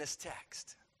man in this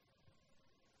text,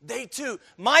 they too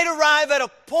might arrive at a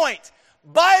point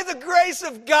by the grace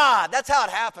of God. That's how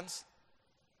it happens.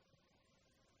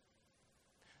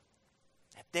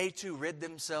 That they too rid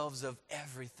themselves of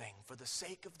everything for the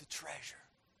sake of the treasure,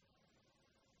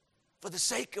 for the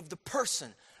sake of the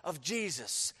person of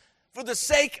Jesus, for the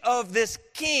sake of this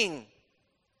King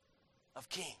of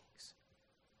Kings.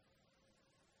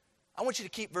 I want you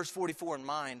to keep verse 44 in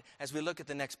mind as we look at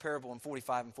the next parable in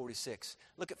 45 and 46.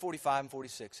 Look at 45 and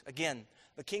 46. Again,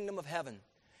 the kingdom of heaven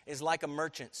is like a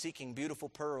merchant seeking beautiful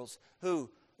pearls, who,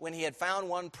 when he had found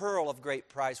one pearl of great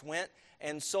price, went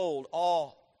and sold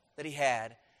all that he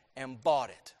had and bought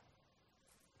it.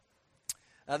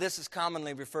 Now, this is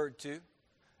commonly referred to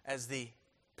as the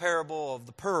parable of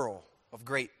the pearl of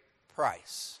great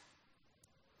price.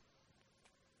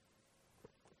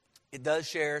 It does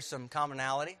share some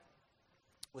commonality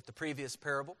with the previous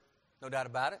parable, no doubt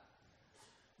about it.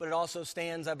 But it also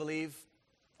stands, I believe,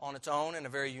 on its own in a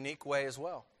very unique way as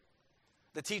well.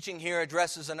 The teaching here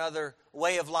addresses another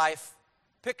way of life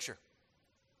picture.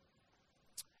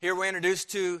 Here we're introduced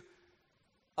to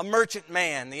a merchant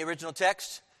man. The original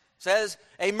text says,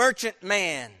 a merchant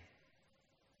man.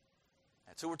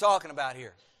 That's who we're talking about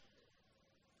here.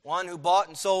 One who bought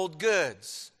and sold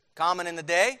goods, common in the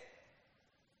day.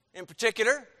 In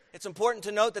particular, it's important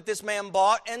to note that this man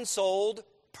bought and sold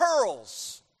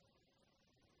pearls.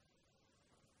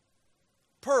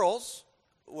 Pearls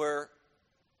were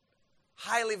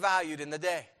highly valued in the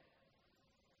day.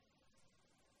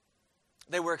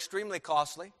 They were extremely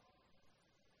costly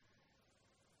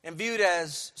and viewed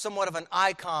as somewhat of an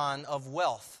icon of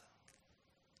wealth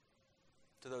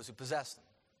to those who possessed them.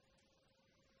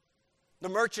 The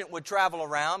merchant would travel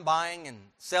around buying and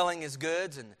selling his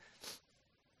goods and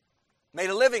made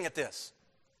a living at this,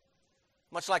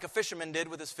 much like a fisherman did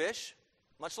with his fish,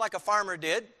 much like a farmer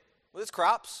did with his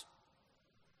crops.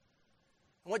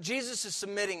 And what Jesus is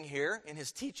submitting here in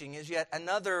his teaching is yet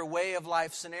another way of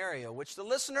life scenario, which the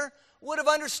listener would have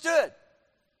understood.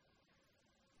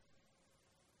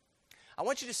 I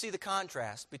want you to see the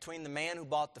contrast between the man who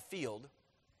bought the field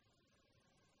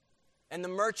and the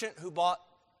merchant who bought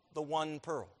the one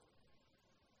pearl.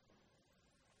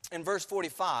 In verse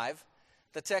 45,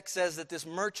 the text says that this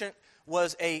merchant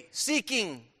was a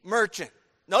seeking merchant.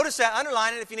 Notice that,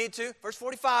 underline it if you need to. Verse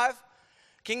 45,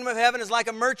 kingdom of heaven is like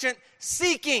a merchant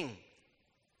seeking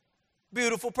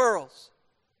beautiful pearls.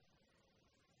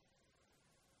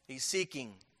 He's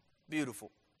seeking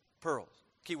beautiful pearls.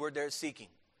 Key word there is seeking.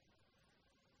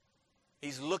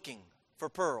 He's looking for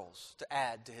pearls to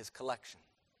add to his collection.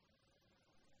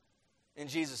 In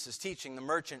Jesus' teaching, the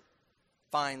merchant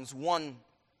finds one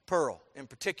pearl in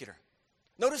particular.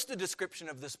 Notice the description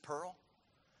of this pearl.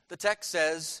 The text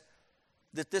says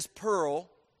that this pearl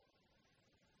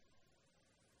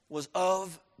was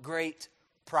of great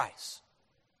price.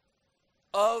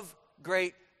 Of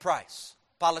great price.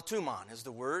 Palatumon is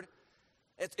the word.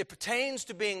 It pertains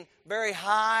to being very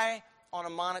high on a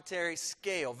monetary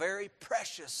scale, very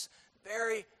precious,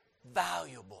 very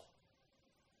valuable.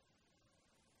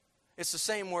 It's the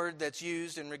same word that's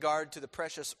used in regard to the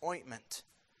precious ointment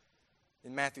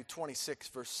in Matthew 26,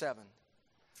 verse 7.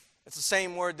 It's the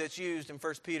same word that's used in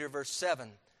 1 Peter, verse 7,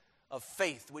 of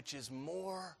faith, which is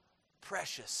more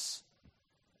precious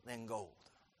than gold.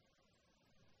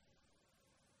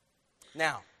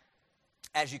 Now,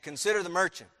 as you consider the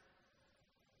merchant,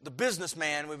 the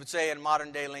businessman, we would say in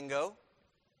modern day lingo,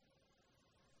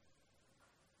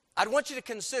 I'd want you to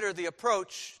consider the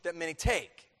approach that many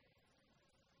take.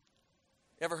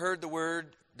 Ever heard the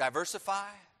word diversify?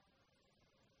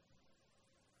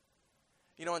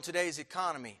 You know, in today's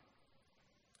economy,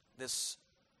 this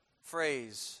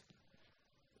phrase,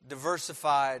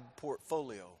 diversified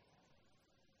portfolio,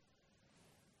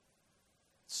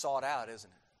 it's sought out, isn't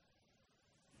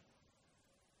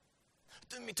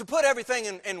it? To put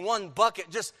everything in one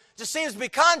bucket just seems to be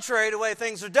contrary to the way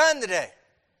things are done today.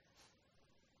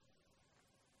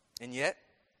 And yet,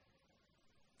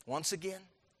 once again,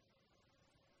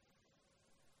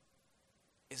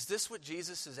 is this what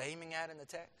Jesus is aiming at in the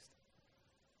text?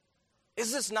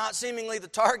 Is this not seemingly the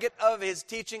target of his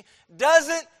teaching?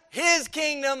 Doesn't his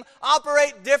kingdom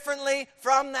operate differently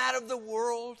from that of the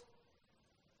world?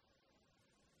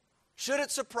 Should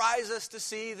it surprise us to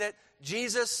see that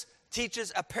Jesus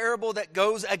teaches a parable that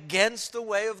goes against the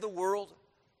way of the world?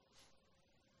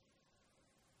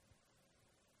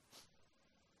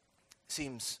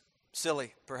 Seems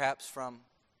silly, perhaps, from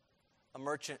a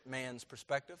merchant man's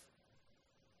perspective,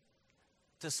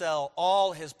 to sell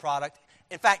all his product,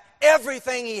 in fact,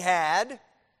 everything he had,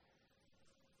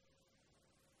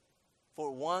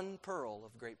 for one pearl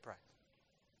of great price.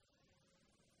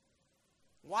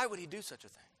 Why would he do such a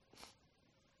thing?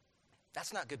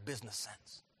 That's not good business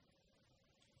sense.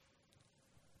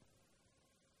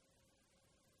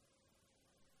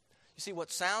 You see,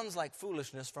 what sounds like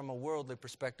foolishness from a worldly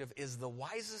perspective is the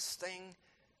wisest thing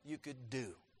you could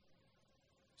do,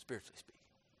 spiritually speaking.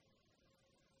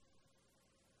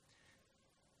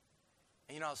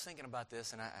 And, you know, I was thinking about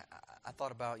this, and I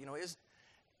thought about, you know,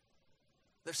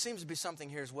 there seems to be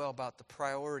something here as well about the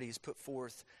priorities put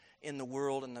forth in the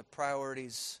world and the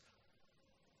priorities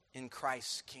in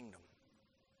Christ's kingdom.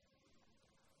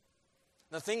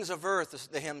 The things of earth,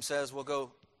 the hymn says, will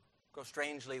go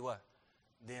strangely what?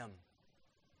 Dim.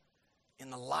 In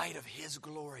the light of His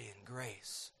glory and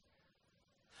grace.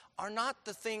 Are not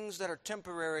the things that are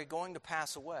temporary going to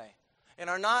pass away? And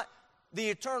are not the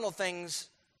eternal things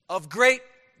of great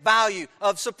value,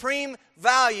 of supreme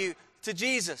value to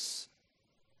Jesus?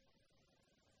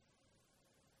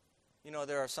 You know,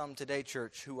 there are some today,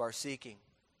 church, who are seeking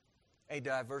a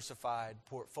diversified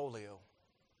portfolio,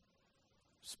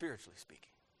 spiritually speaking.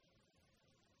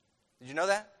 Did you know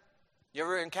that? You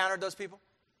ever encountered those people?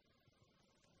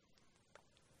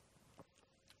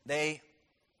 They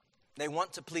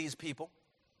want to please people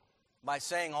by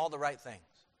saying all the right things.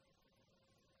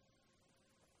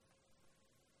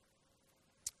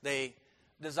 They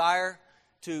desire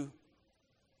to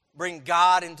bring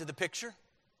God into the picture.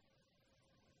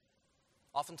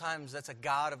 Oftentimes that's a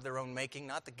God of their own making,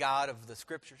 not the God of the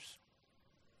Scriptures.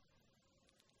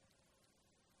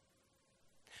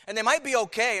 And they might be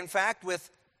okay, in fact, with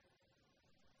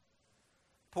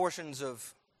portions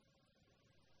of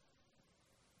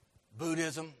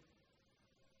Buddhism,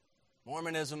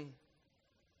 Mormonism,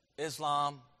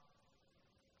 Islam.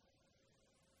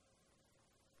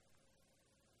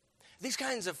 These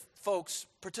kinds of folks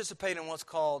participate in what's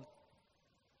called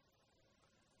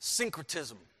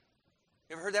syncretism.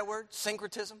 You ever heard that word?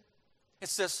 Syncretism?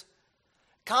 It's this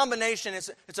combination, it's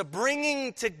a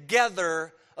bringing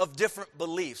together of different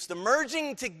beliefs, the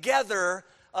merging together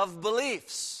of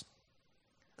beliefs.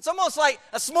 It's almost like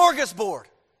a smorgasbord.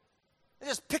 You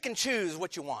just pick and choose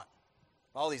what you want.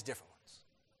 All these different ones.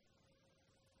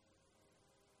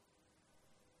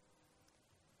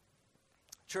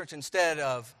 Church, instead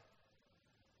of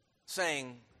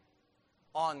saying,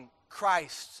 on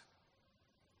Christ,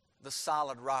 the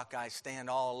solid rock I stand,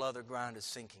 all other ground is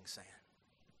sinking sand.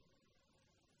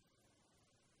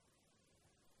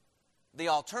 The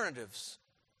alternatives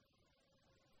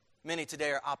many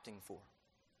today are opting for.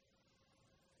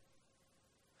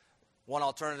 One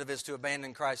alternative is to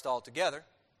abandon Christ altogether.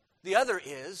 The other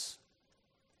is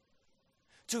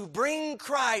to bring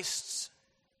Christ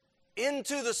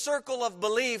into the circle of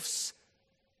beliefs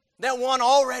that one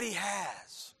already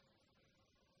has.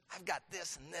 I've got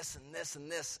this and this and this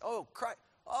and this. Oh, Christ.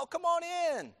 Oh, come on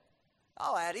in.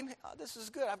 I'll add him. Oh, this is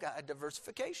good. I've got a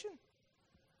diversification.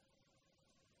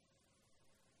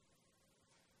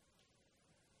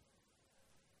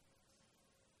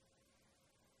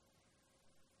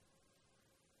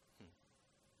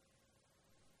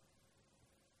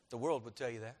 The world would tell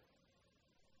you that.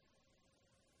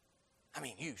 I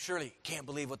mean, you surely can't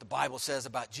believe what the Bible says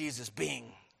about Jesus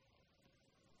being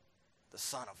the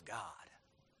Son of God.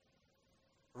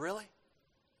 Really?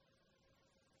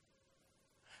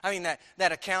 I mean,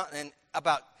 that account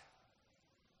about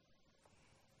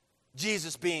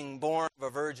Jesus being born of a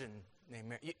virgin named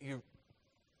Mary, you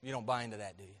don't buy into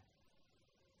that, do you?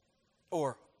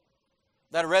 Or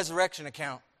that resurrection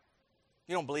account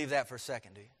You don't believe that for a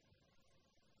second, do you?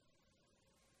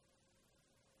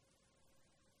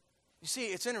 You see,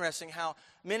 it's interesting how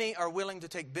many are willing to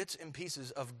take bits and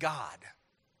pieces of God,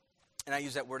 and I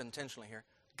use that word intentionally here,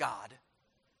 God,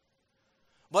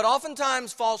 but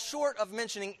oftentimes fall short of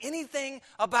mentioning anything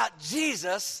about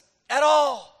Jesus at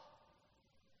all.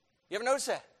 You ever notice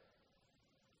that?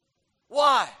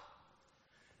 Why?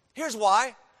 Here's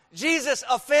why. Jesus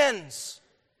offends.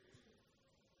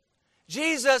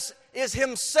 Jesus is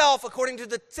himself, according to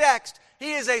the text,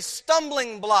 he is a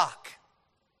stumbling block.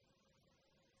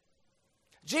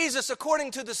 Jesus,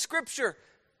 according to the Scripture,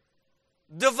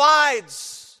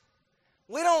 divides.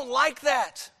 We don't like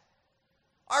that.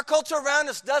 Our culture around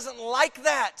us doesn't like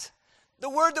that. The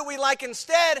word that we like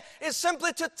instead is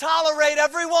simply to tolerate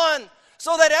everyone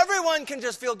so that everyone can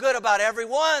just feel good about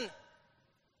everyone.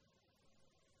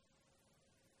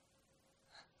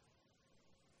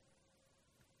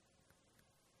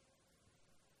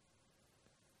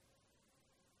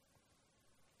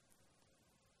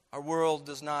 Our world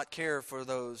does not care for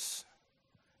those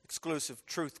exclusive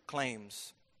truth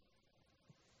claims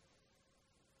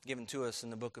given to us in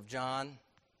the book of John.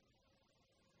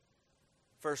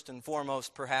 First and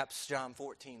foremost, perhaps, John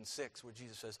 14:6, where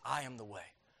Jesus says, I am the way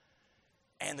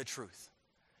and the truth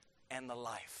and the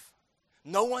life.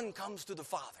 No one comes to the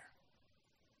Father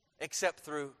except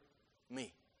through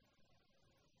me.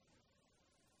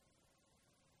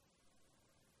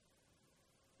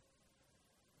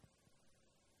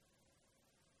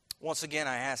 Once again,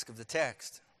 I ask of the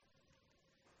text,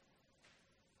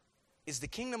 is the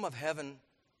kingdom of heaven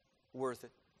worth it?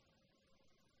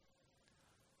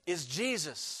 Is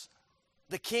Jesus,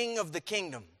 the King of the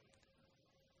kingdom,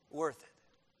 worth it?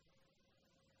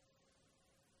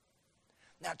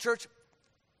 Now, church,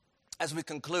 as we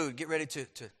conclude, get ready to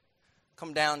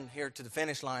come down here to the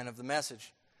finish line of the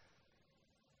message.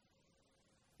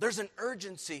 There's an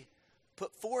urgency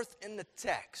put forth in the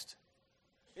text.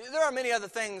 There are many other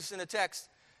things in the text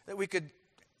that we could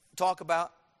talk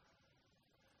about.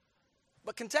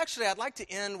 But contextually, I'd like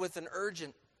to end with an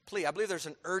urgent plea. I believe there's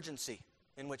an urgency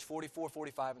in which 44,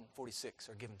 45, and 46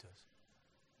 are given to us.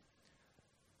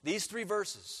 These three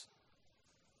verses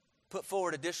put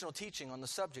forward additional teaching on the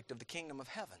subject of the kingdom of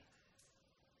heaven.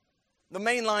 The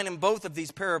main line in both of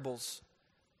these parables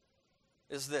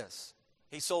is this.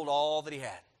 He sold all that he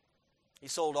had. He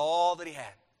sold all that he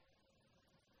had.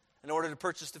 In order to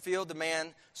purchase the field, the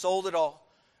man sold it all.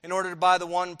 In order to buy the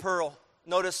one pearl,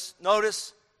 notice,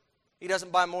 he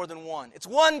doesn't buy more than one. It's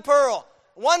one pearl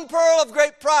of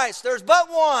great price. There's but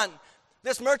one.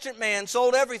 This merchant man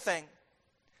sold everything.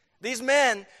 These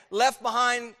men left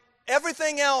behind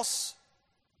everything else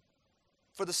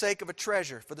for the sake of a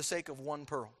treasure, for the sake of one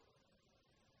pearl.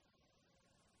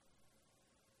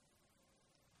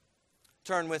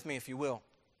 Turn with me, if you will.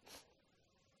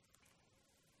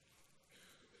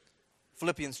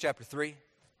 Philippians chapter 3.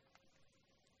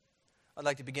 I'd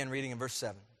like to begin reading in verse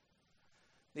 7.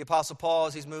 The Apostle Paul,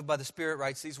 as he's moved by the Spirit,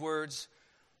 writes these words,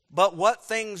 But what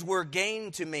things were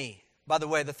gained to me? By the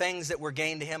way, the things that were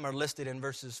gained to him are listed in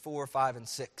verses 4, 5, and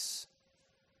 6.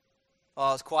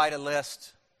 Oh, it's quite a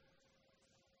list.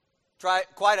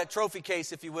 Quite a trophy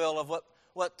case, if you will, of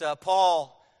what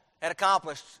Paul had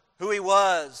accomplished, who he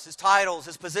was, his titles,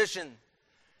 his position.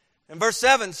 And verse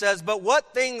 7 says, But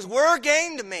what things were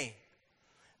gained to me?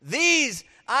 These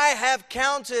I have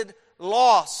counted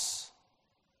loss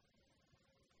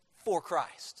for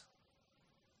Christ.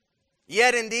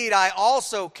 Yet indeed I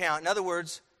also count. In other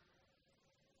words,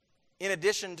 in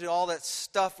addition to all that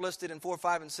stuff listed in 4,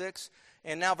 5, and 6,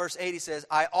 and now verse 8 he says,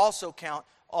 I also count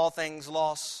all things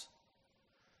loss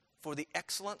for the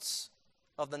excellence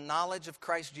of the knowledge of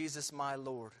Christ Jesus my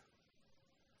Lord,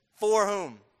 for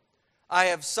whom I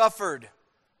have suffered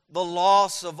the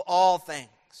loss of all things,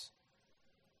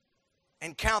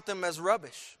 and count them as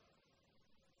rubbish,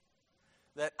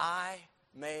 that I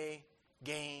may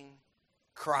gain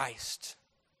Christ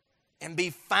and be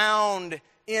found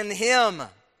in Him.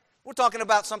 We're talking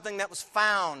about something that was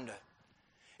found.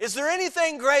 Is there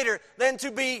anything greater than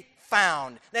to be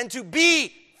found,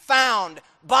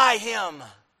 by Him?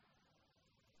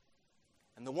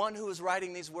 And the one who was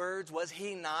writing these words, was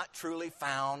he not truly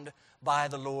found by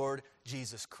the Lord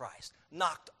Jesus Christ?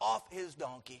 Knocked off his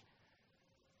donkey.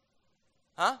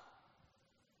 Huh?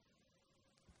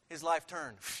 His life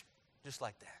turned just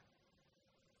like that.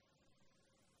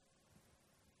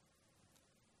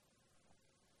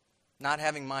 Not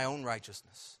having my own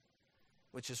righteousness,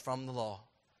 which is from the law,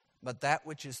 but that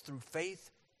which is through faith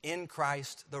in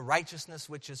Christ, the righteousness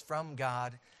which is from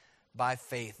God, by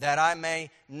faith, that I may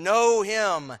know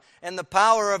Him and the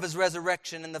power of His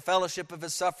resurrection and the fellowship of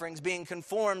His sufferings, being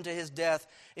conformed to His death,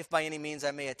 if by any means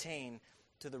I may attain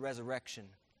to the resurrection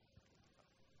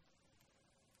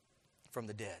from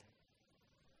the dead.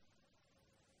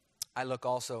 I look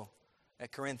also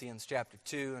at Corinthians chapter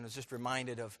 2 and was just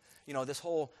reminded of, this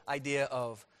whole idea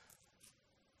of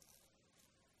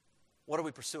what are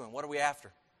we pursuing? What are we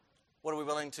after? What are we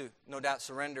willing to, no doubt,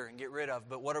 surrender and get rid of?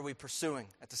 But what are we pursuing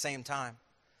at the same time?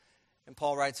 And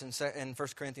Paul writes in 1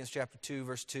 Corinthians chapter 2,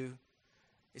 verse 2,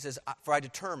 he says, "For I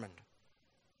determined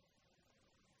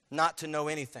not to know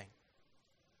anything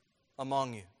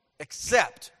among you,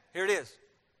 except," here it is,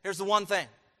 here's the one thing,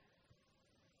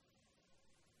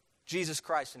 "Jesus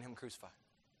Christ and Him crucified."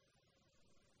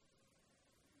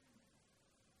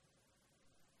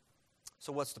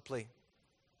 So what's the plea?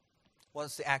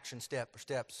 What's the action step or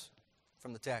steps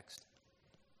from the text?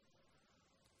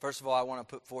 First of all, I want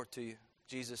to put forth to you,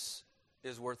 Jesus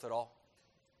is worth it all.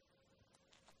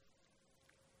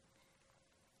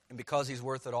 And because He's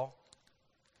worth it all,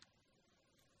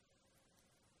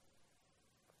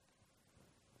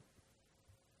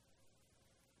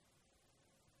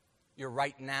 your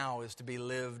right now is to be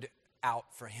lived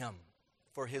out for Him,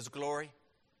 for His glory,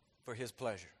 for His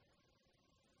pleasure.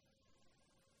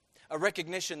 A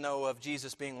recognition, though, of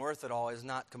Jesus being worth it all is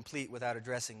not complete without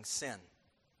addressing sin.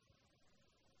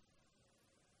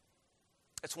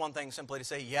 It's one thing simply to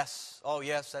say, yes, oh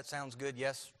yes, that sounds good,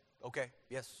 yes, okay,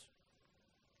 yes.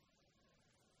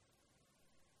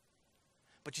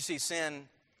 But you see, sin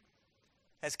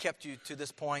has kept you to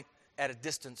this point at a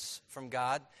distance from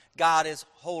God. God is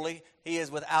holy, He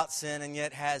is without sin, and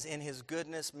yet has in His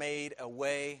goodness made a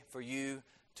way for you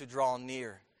to draw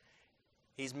near.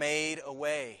 He's made a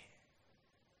way,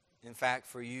 in fact,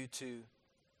 for you to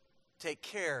take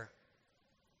care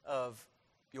of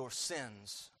your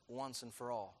sins once and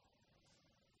for all.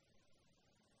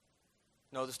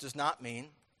 No, this does not mean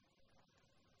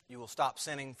you will stop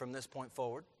sinning from this point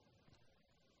forward.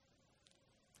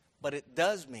 But it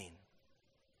does mean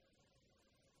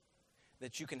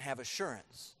that you can have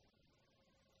assurance,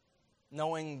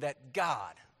 knowing that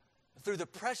God, through the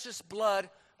precious blood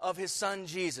of His Son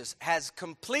Jesus, has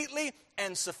completely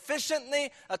and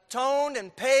sufficiently atoned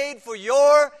and paid for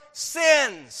your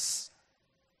sins.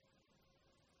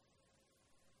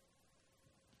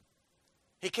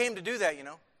 He came to do that,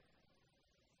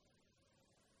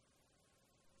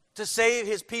 to save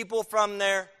His people from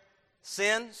their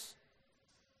sins.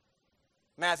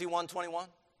 Matthew 1:21.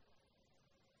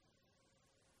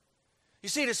 You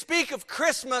see, to speak of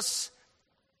Christmas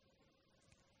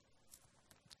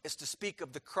is to speak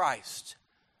of the Christ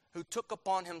who took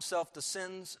upon Himself the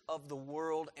sins of the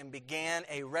world and began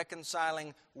a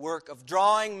reconciling work of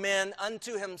drawing men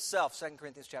unto Himself. 2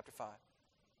 Corinthians chapter 5.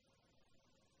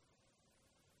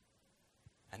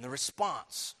 And the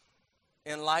response,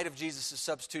 in light of Jesus'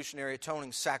 substitutionary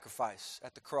atoning sacrifice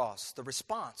at the cross, the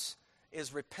response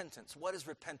is repentance. What is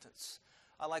repentance?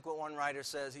 I like what one writer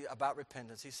says about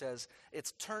repentance. He says,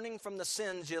 it's turning from the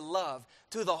sins you love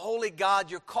to the holy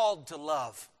God you're called to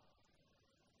love.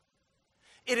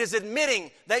 It is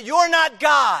admitting that you're not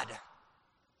God.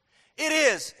 It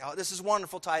is, this is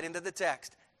wonderful, tied into the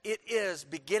text. It is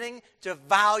beginning to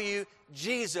value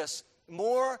Jesus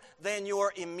more than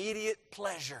your immediate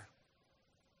pleasure.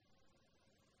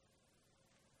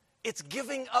 It's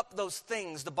giving up those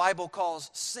things the Bible calls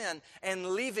sin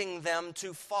and leaving them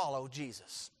to follow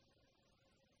Jesus.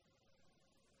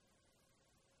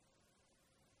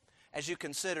 As you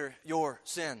consider your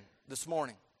sin this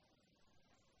morning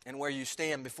and where you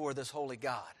stand before this holy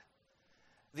God,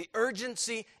 the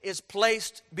urgency is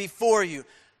placed before you.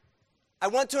 I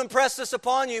want to impress this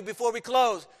upon you before we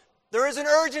close. There is an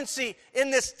urgency in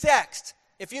this text.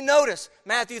 If you notice,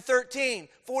 Matthew 13,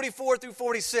 44 through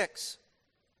 46.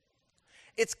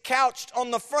 It's couched on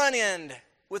the front end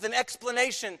with an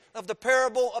explanation of the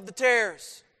parable of the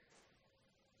tares.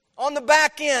 On the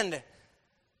back end,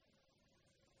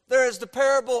 there is the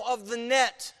parable of the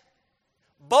net.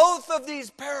 Both of these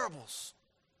parables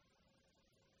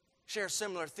share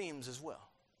similar themes as well.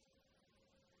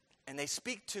 And they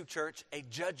speak to, church, a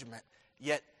judgment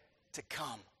yet to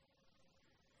come.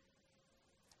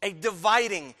 A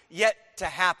dividing yet to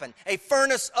happen. A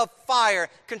furnace of fire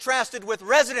contrasted with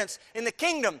residence in the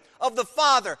kingdom of the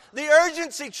Father. The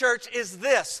urgency, church, is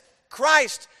this.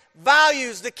 Christ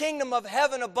values the kingdom of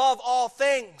heaven above all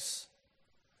things.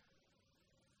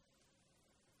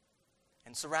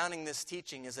 And surrounding this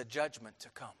teaching is a judgment to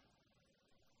come.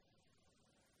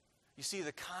 You see,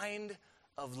 the kind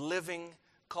of living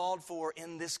called for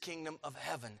in this kingdom of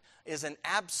heaven is an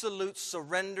absolute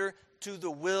surrender to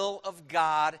the will of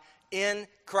God in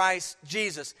Christ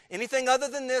Jesus. Anything other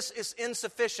than this is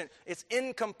insufficient. It's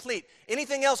incomplete.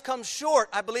 Anything else comes short,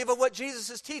 I believe, of what Jesus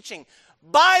is teaching.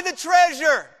 Buy the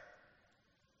treasure.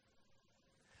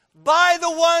 Buy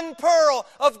the one pearl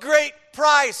of great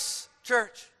price,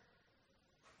 church.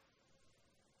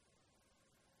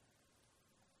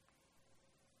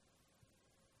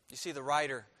 You see, the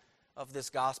writer of this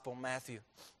gospel, Matthew,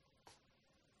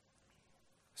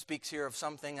 speaks here of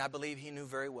something I believe he knew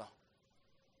very well.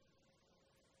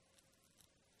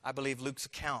 I believe Luke's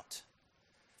account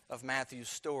of Matthew's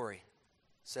story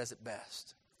says it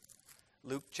best.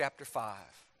 Luke chapter 5,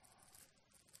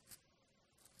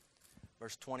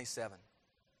 verse 27.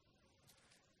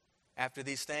 After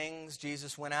these things,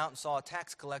 Jesus went out and saw a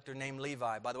tax collector named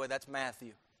Levi. By the way, that's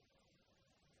Matthew.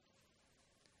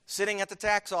 Sitting at the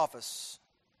tax office.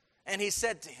 And he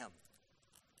said to him,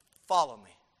 "Follow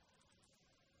me."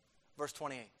 Verse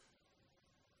 28.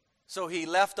 So he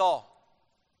left all,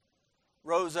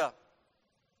 rose up,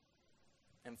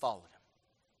 and followed him.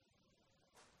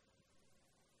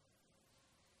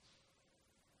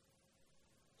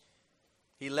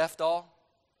 He left all,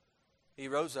 he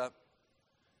rose up,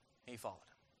 he followed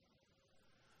him.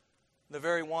 The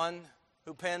very one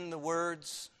who penned the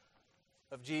words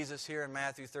of Jesus here in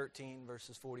Matthew 13,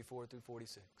 verses 44 through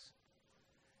 46,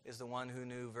 is the one who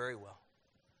knew very well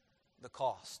the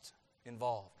cost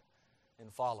involved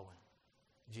in following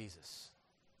Jesus.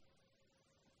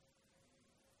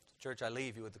 Church, I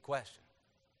leave you with the question: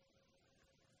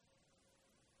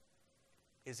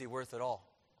 is he worth it all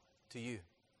to you?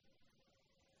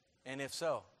 And if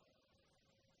so,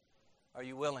 are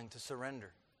you willing to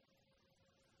surrender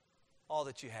all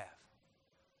that you have?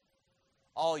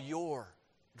 All your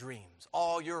dreams,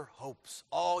 all your hopes,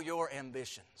 all your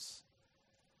ambitions,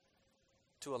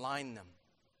 to align them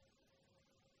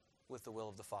with the will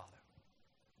of the Father?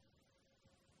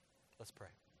 Let's pray.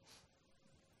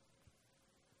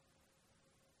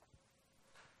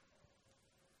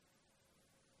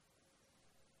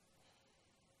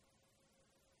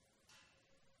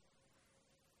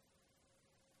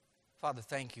 Father,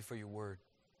 thank you for your word.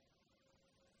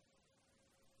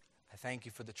 I thank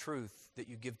you for the truth that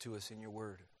you give to us in your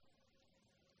word.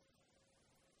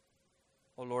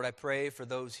 Oh Lord, I pray for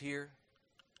those here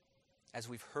as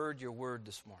we've heard your word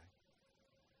this morning.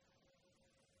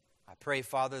 I pray,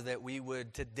 Father, that we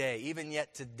would today, even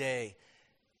yet today,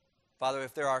 Father,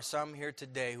 if there are some here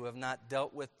today who have not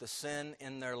dealt with the sin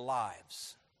in their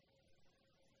lives,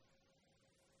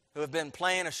 who have been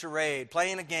playing a charade,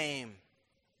 playing a game,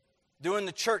 doing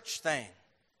the church thing,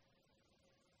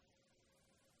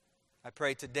 I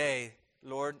pray today,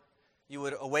 Lord, you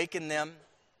would awaken them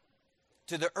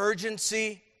to the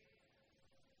urgency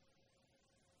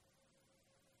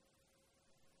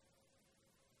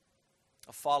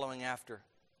of following after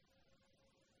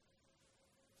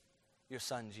your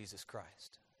Son, Jesus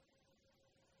Christ.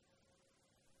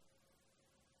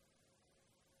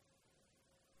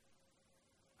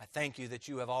 I thank you that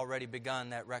you have already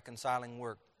begun that reconciling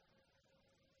work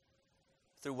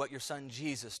through what your Son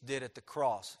Jesus did at the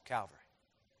cross, Calvary.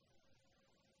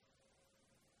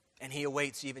 And he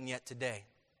awaits even yet today.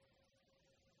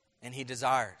 And he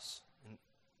desires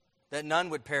that none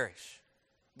would perish,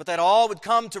 but that all would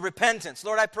come to repentance.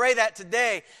 Lord, I pray that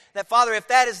today, that Father, if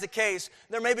that is the case,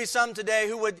 there may be some today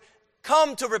who would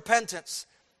come to repentance,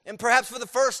 and perhaps for the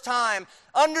first time,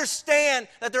 understand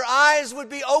that their eyes would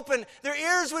be open, their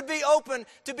ears would be open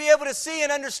to be able to see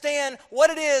and understand what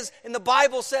it is. And the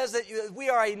Bible says that we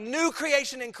are a new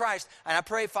creation in Christ. And I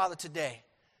pray, Father, today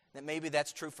that maybe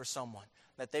that's true for someone,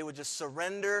 that they would just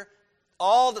surrender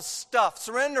all the stuff,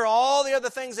 surrender all the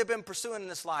other things they've been pursuing in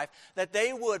this life, that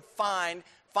they would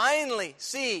finally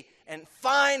see and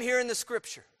find here in the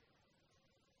Scripture,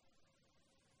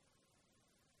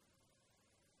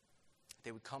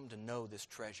 they would come to know this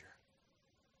treasure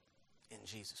in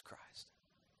Jesus Christ.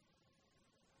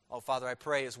 Oh, Father, I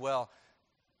pray as well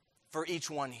for each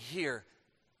one here.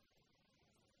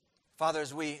 Father,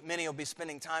 as many will be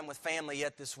spending time with family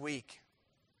yet this week,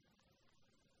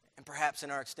 and perhaps in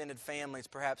our extended families,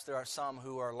 perhaps there are some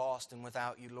who are lost and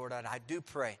without you, Lord. I do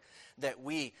pray that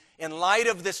we, in light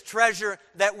of this treasure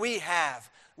that we have,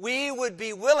 we would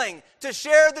be willing to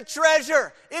share the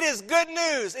treasure. It is good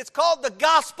news. It's called the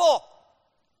gospel.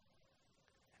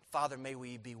 Father, may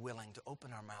we be willing to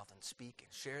open our mouth and speak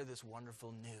and share this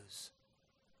wonderful news.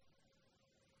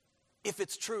 If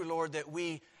it's true, Lord, that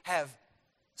we have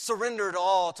surrendered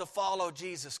all to follow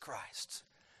Jesus Christ,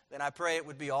 then I pray it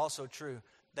would be also true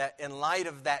that in light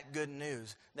of that good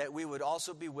news, that we would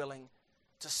also be willing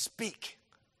to speak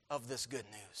of this good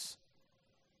news.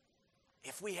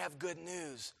 If we have good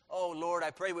news, oh Lord, I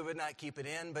pray we would not keep it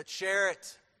in, but share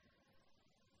it.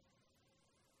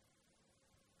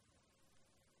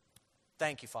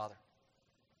 Thank you, Father,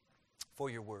 for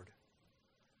your word.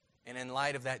 And in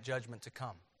light of that judgment to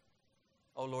come,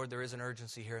 oh Lord, there is an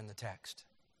urgency here in the text.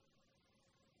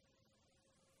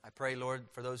 I pray, Lord,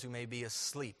 for those who may be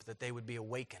asleep, that they would be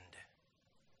awakened.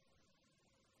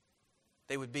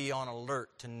 They would be on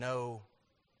alert to know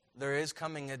there is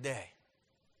coming a day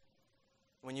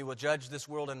when you will judge this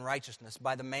world in righteousness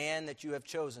by the man that you have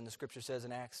chosen, the Scripture says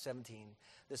in Acts 17,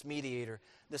 this mediator,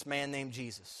 this man named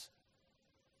Jesus.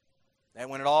 And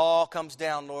when it all comes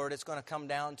down, Lord, it's going to come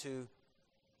down to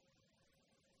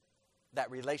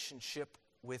that relationship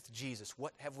with Jesus.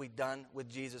 What have we done with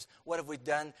Jesus? What have we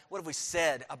done? What have we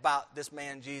said about this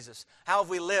man Jesus? How have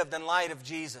we lived in light of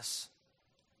Jesus?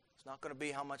 It's not going to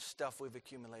be how much stuff we've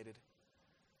accumulated.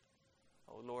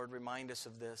 Oh Lord, remind us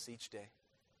of this each day.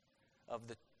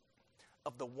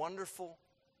 Of the wonderful,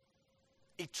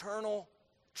 eternal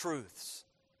truths.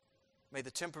 May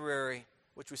the temporary,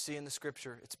 which we see in the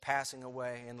Scripture, it's passing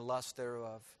away in the lust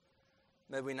thereof.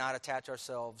 May we not attach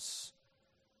ourselves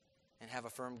and have a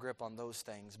firm grip on those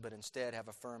things, but instead have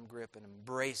a firm grip and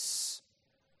embrace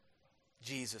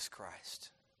Jesus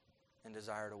Christ and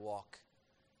desire to walk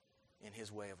in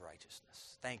His way of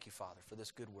righteousness. Thank you, Father, for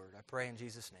this good word. I pray in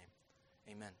Jesus'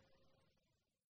 name. Amen.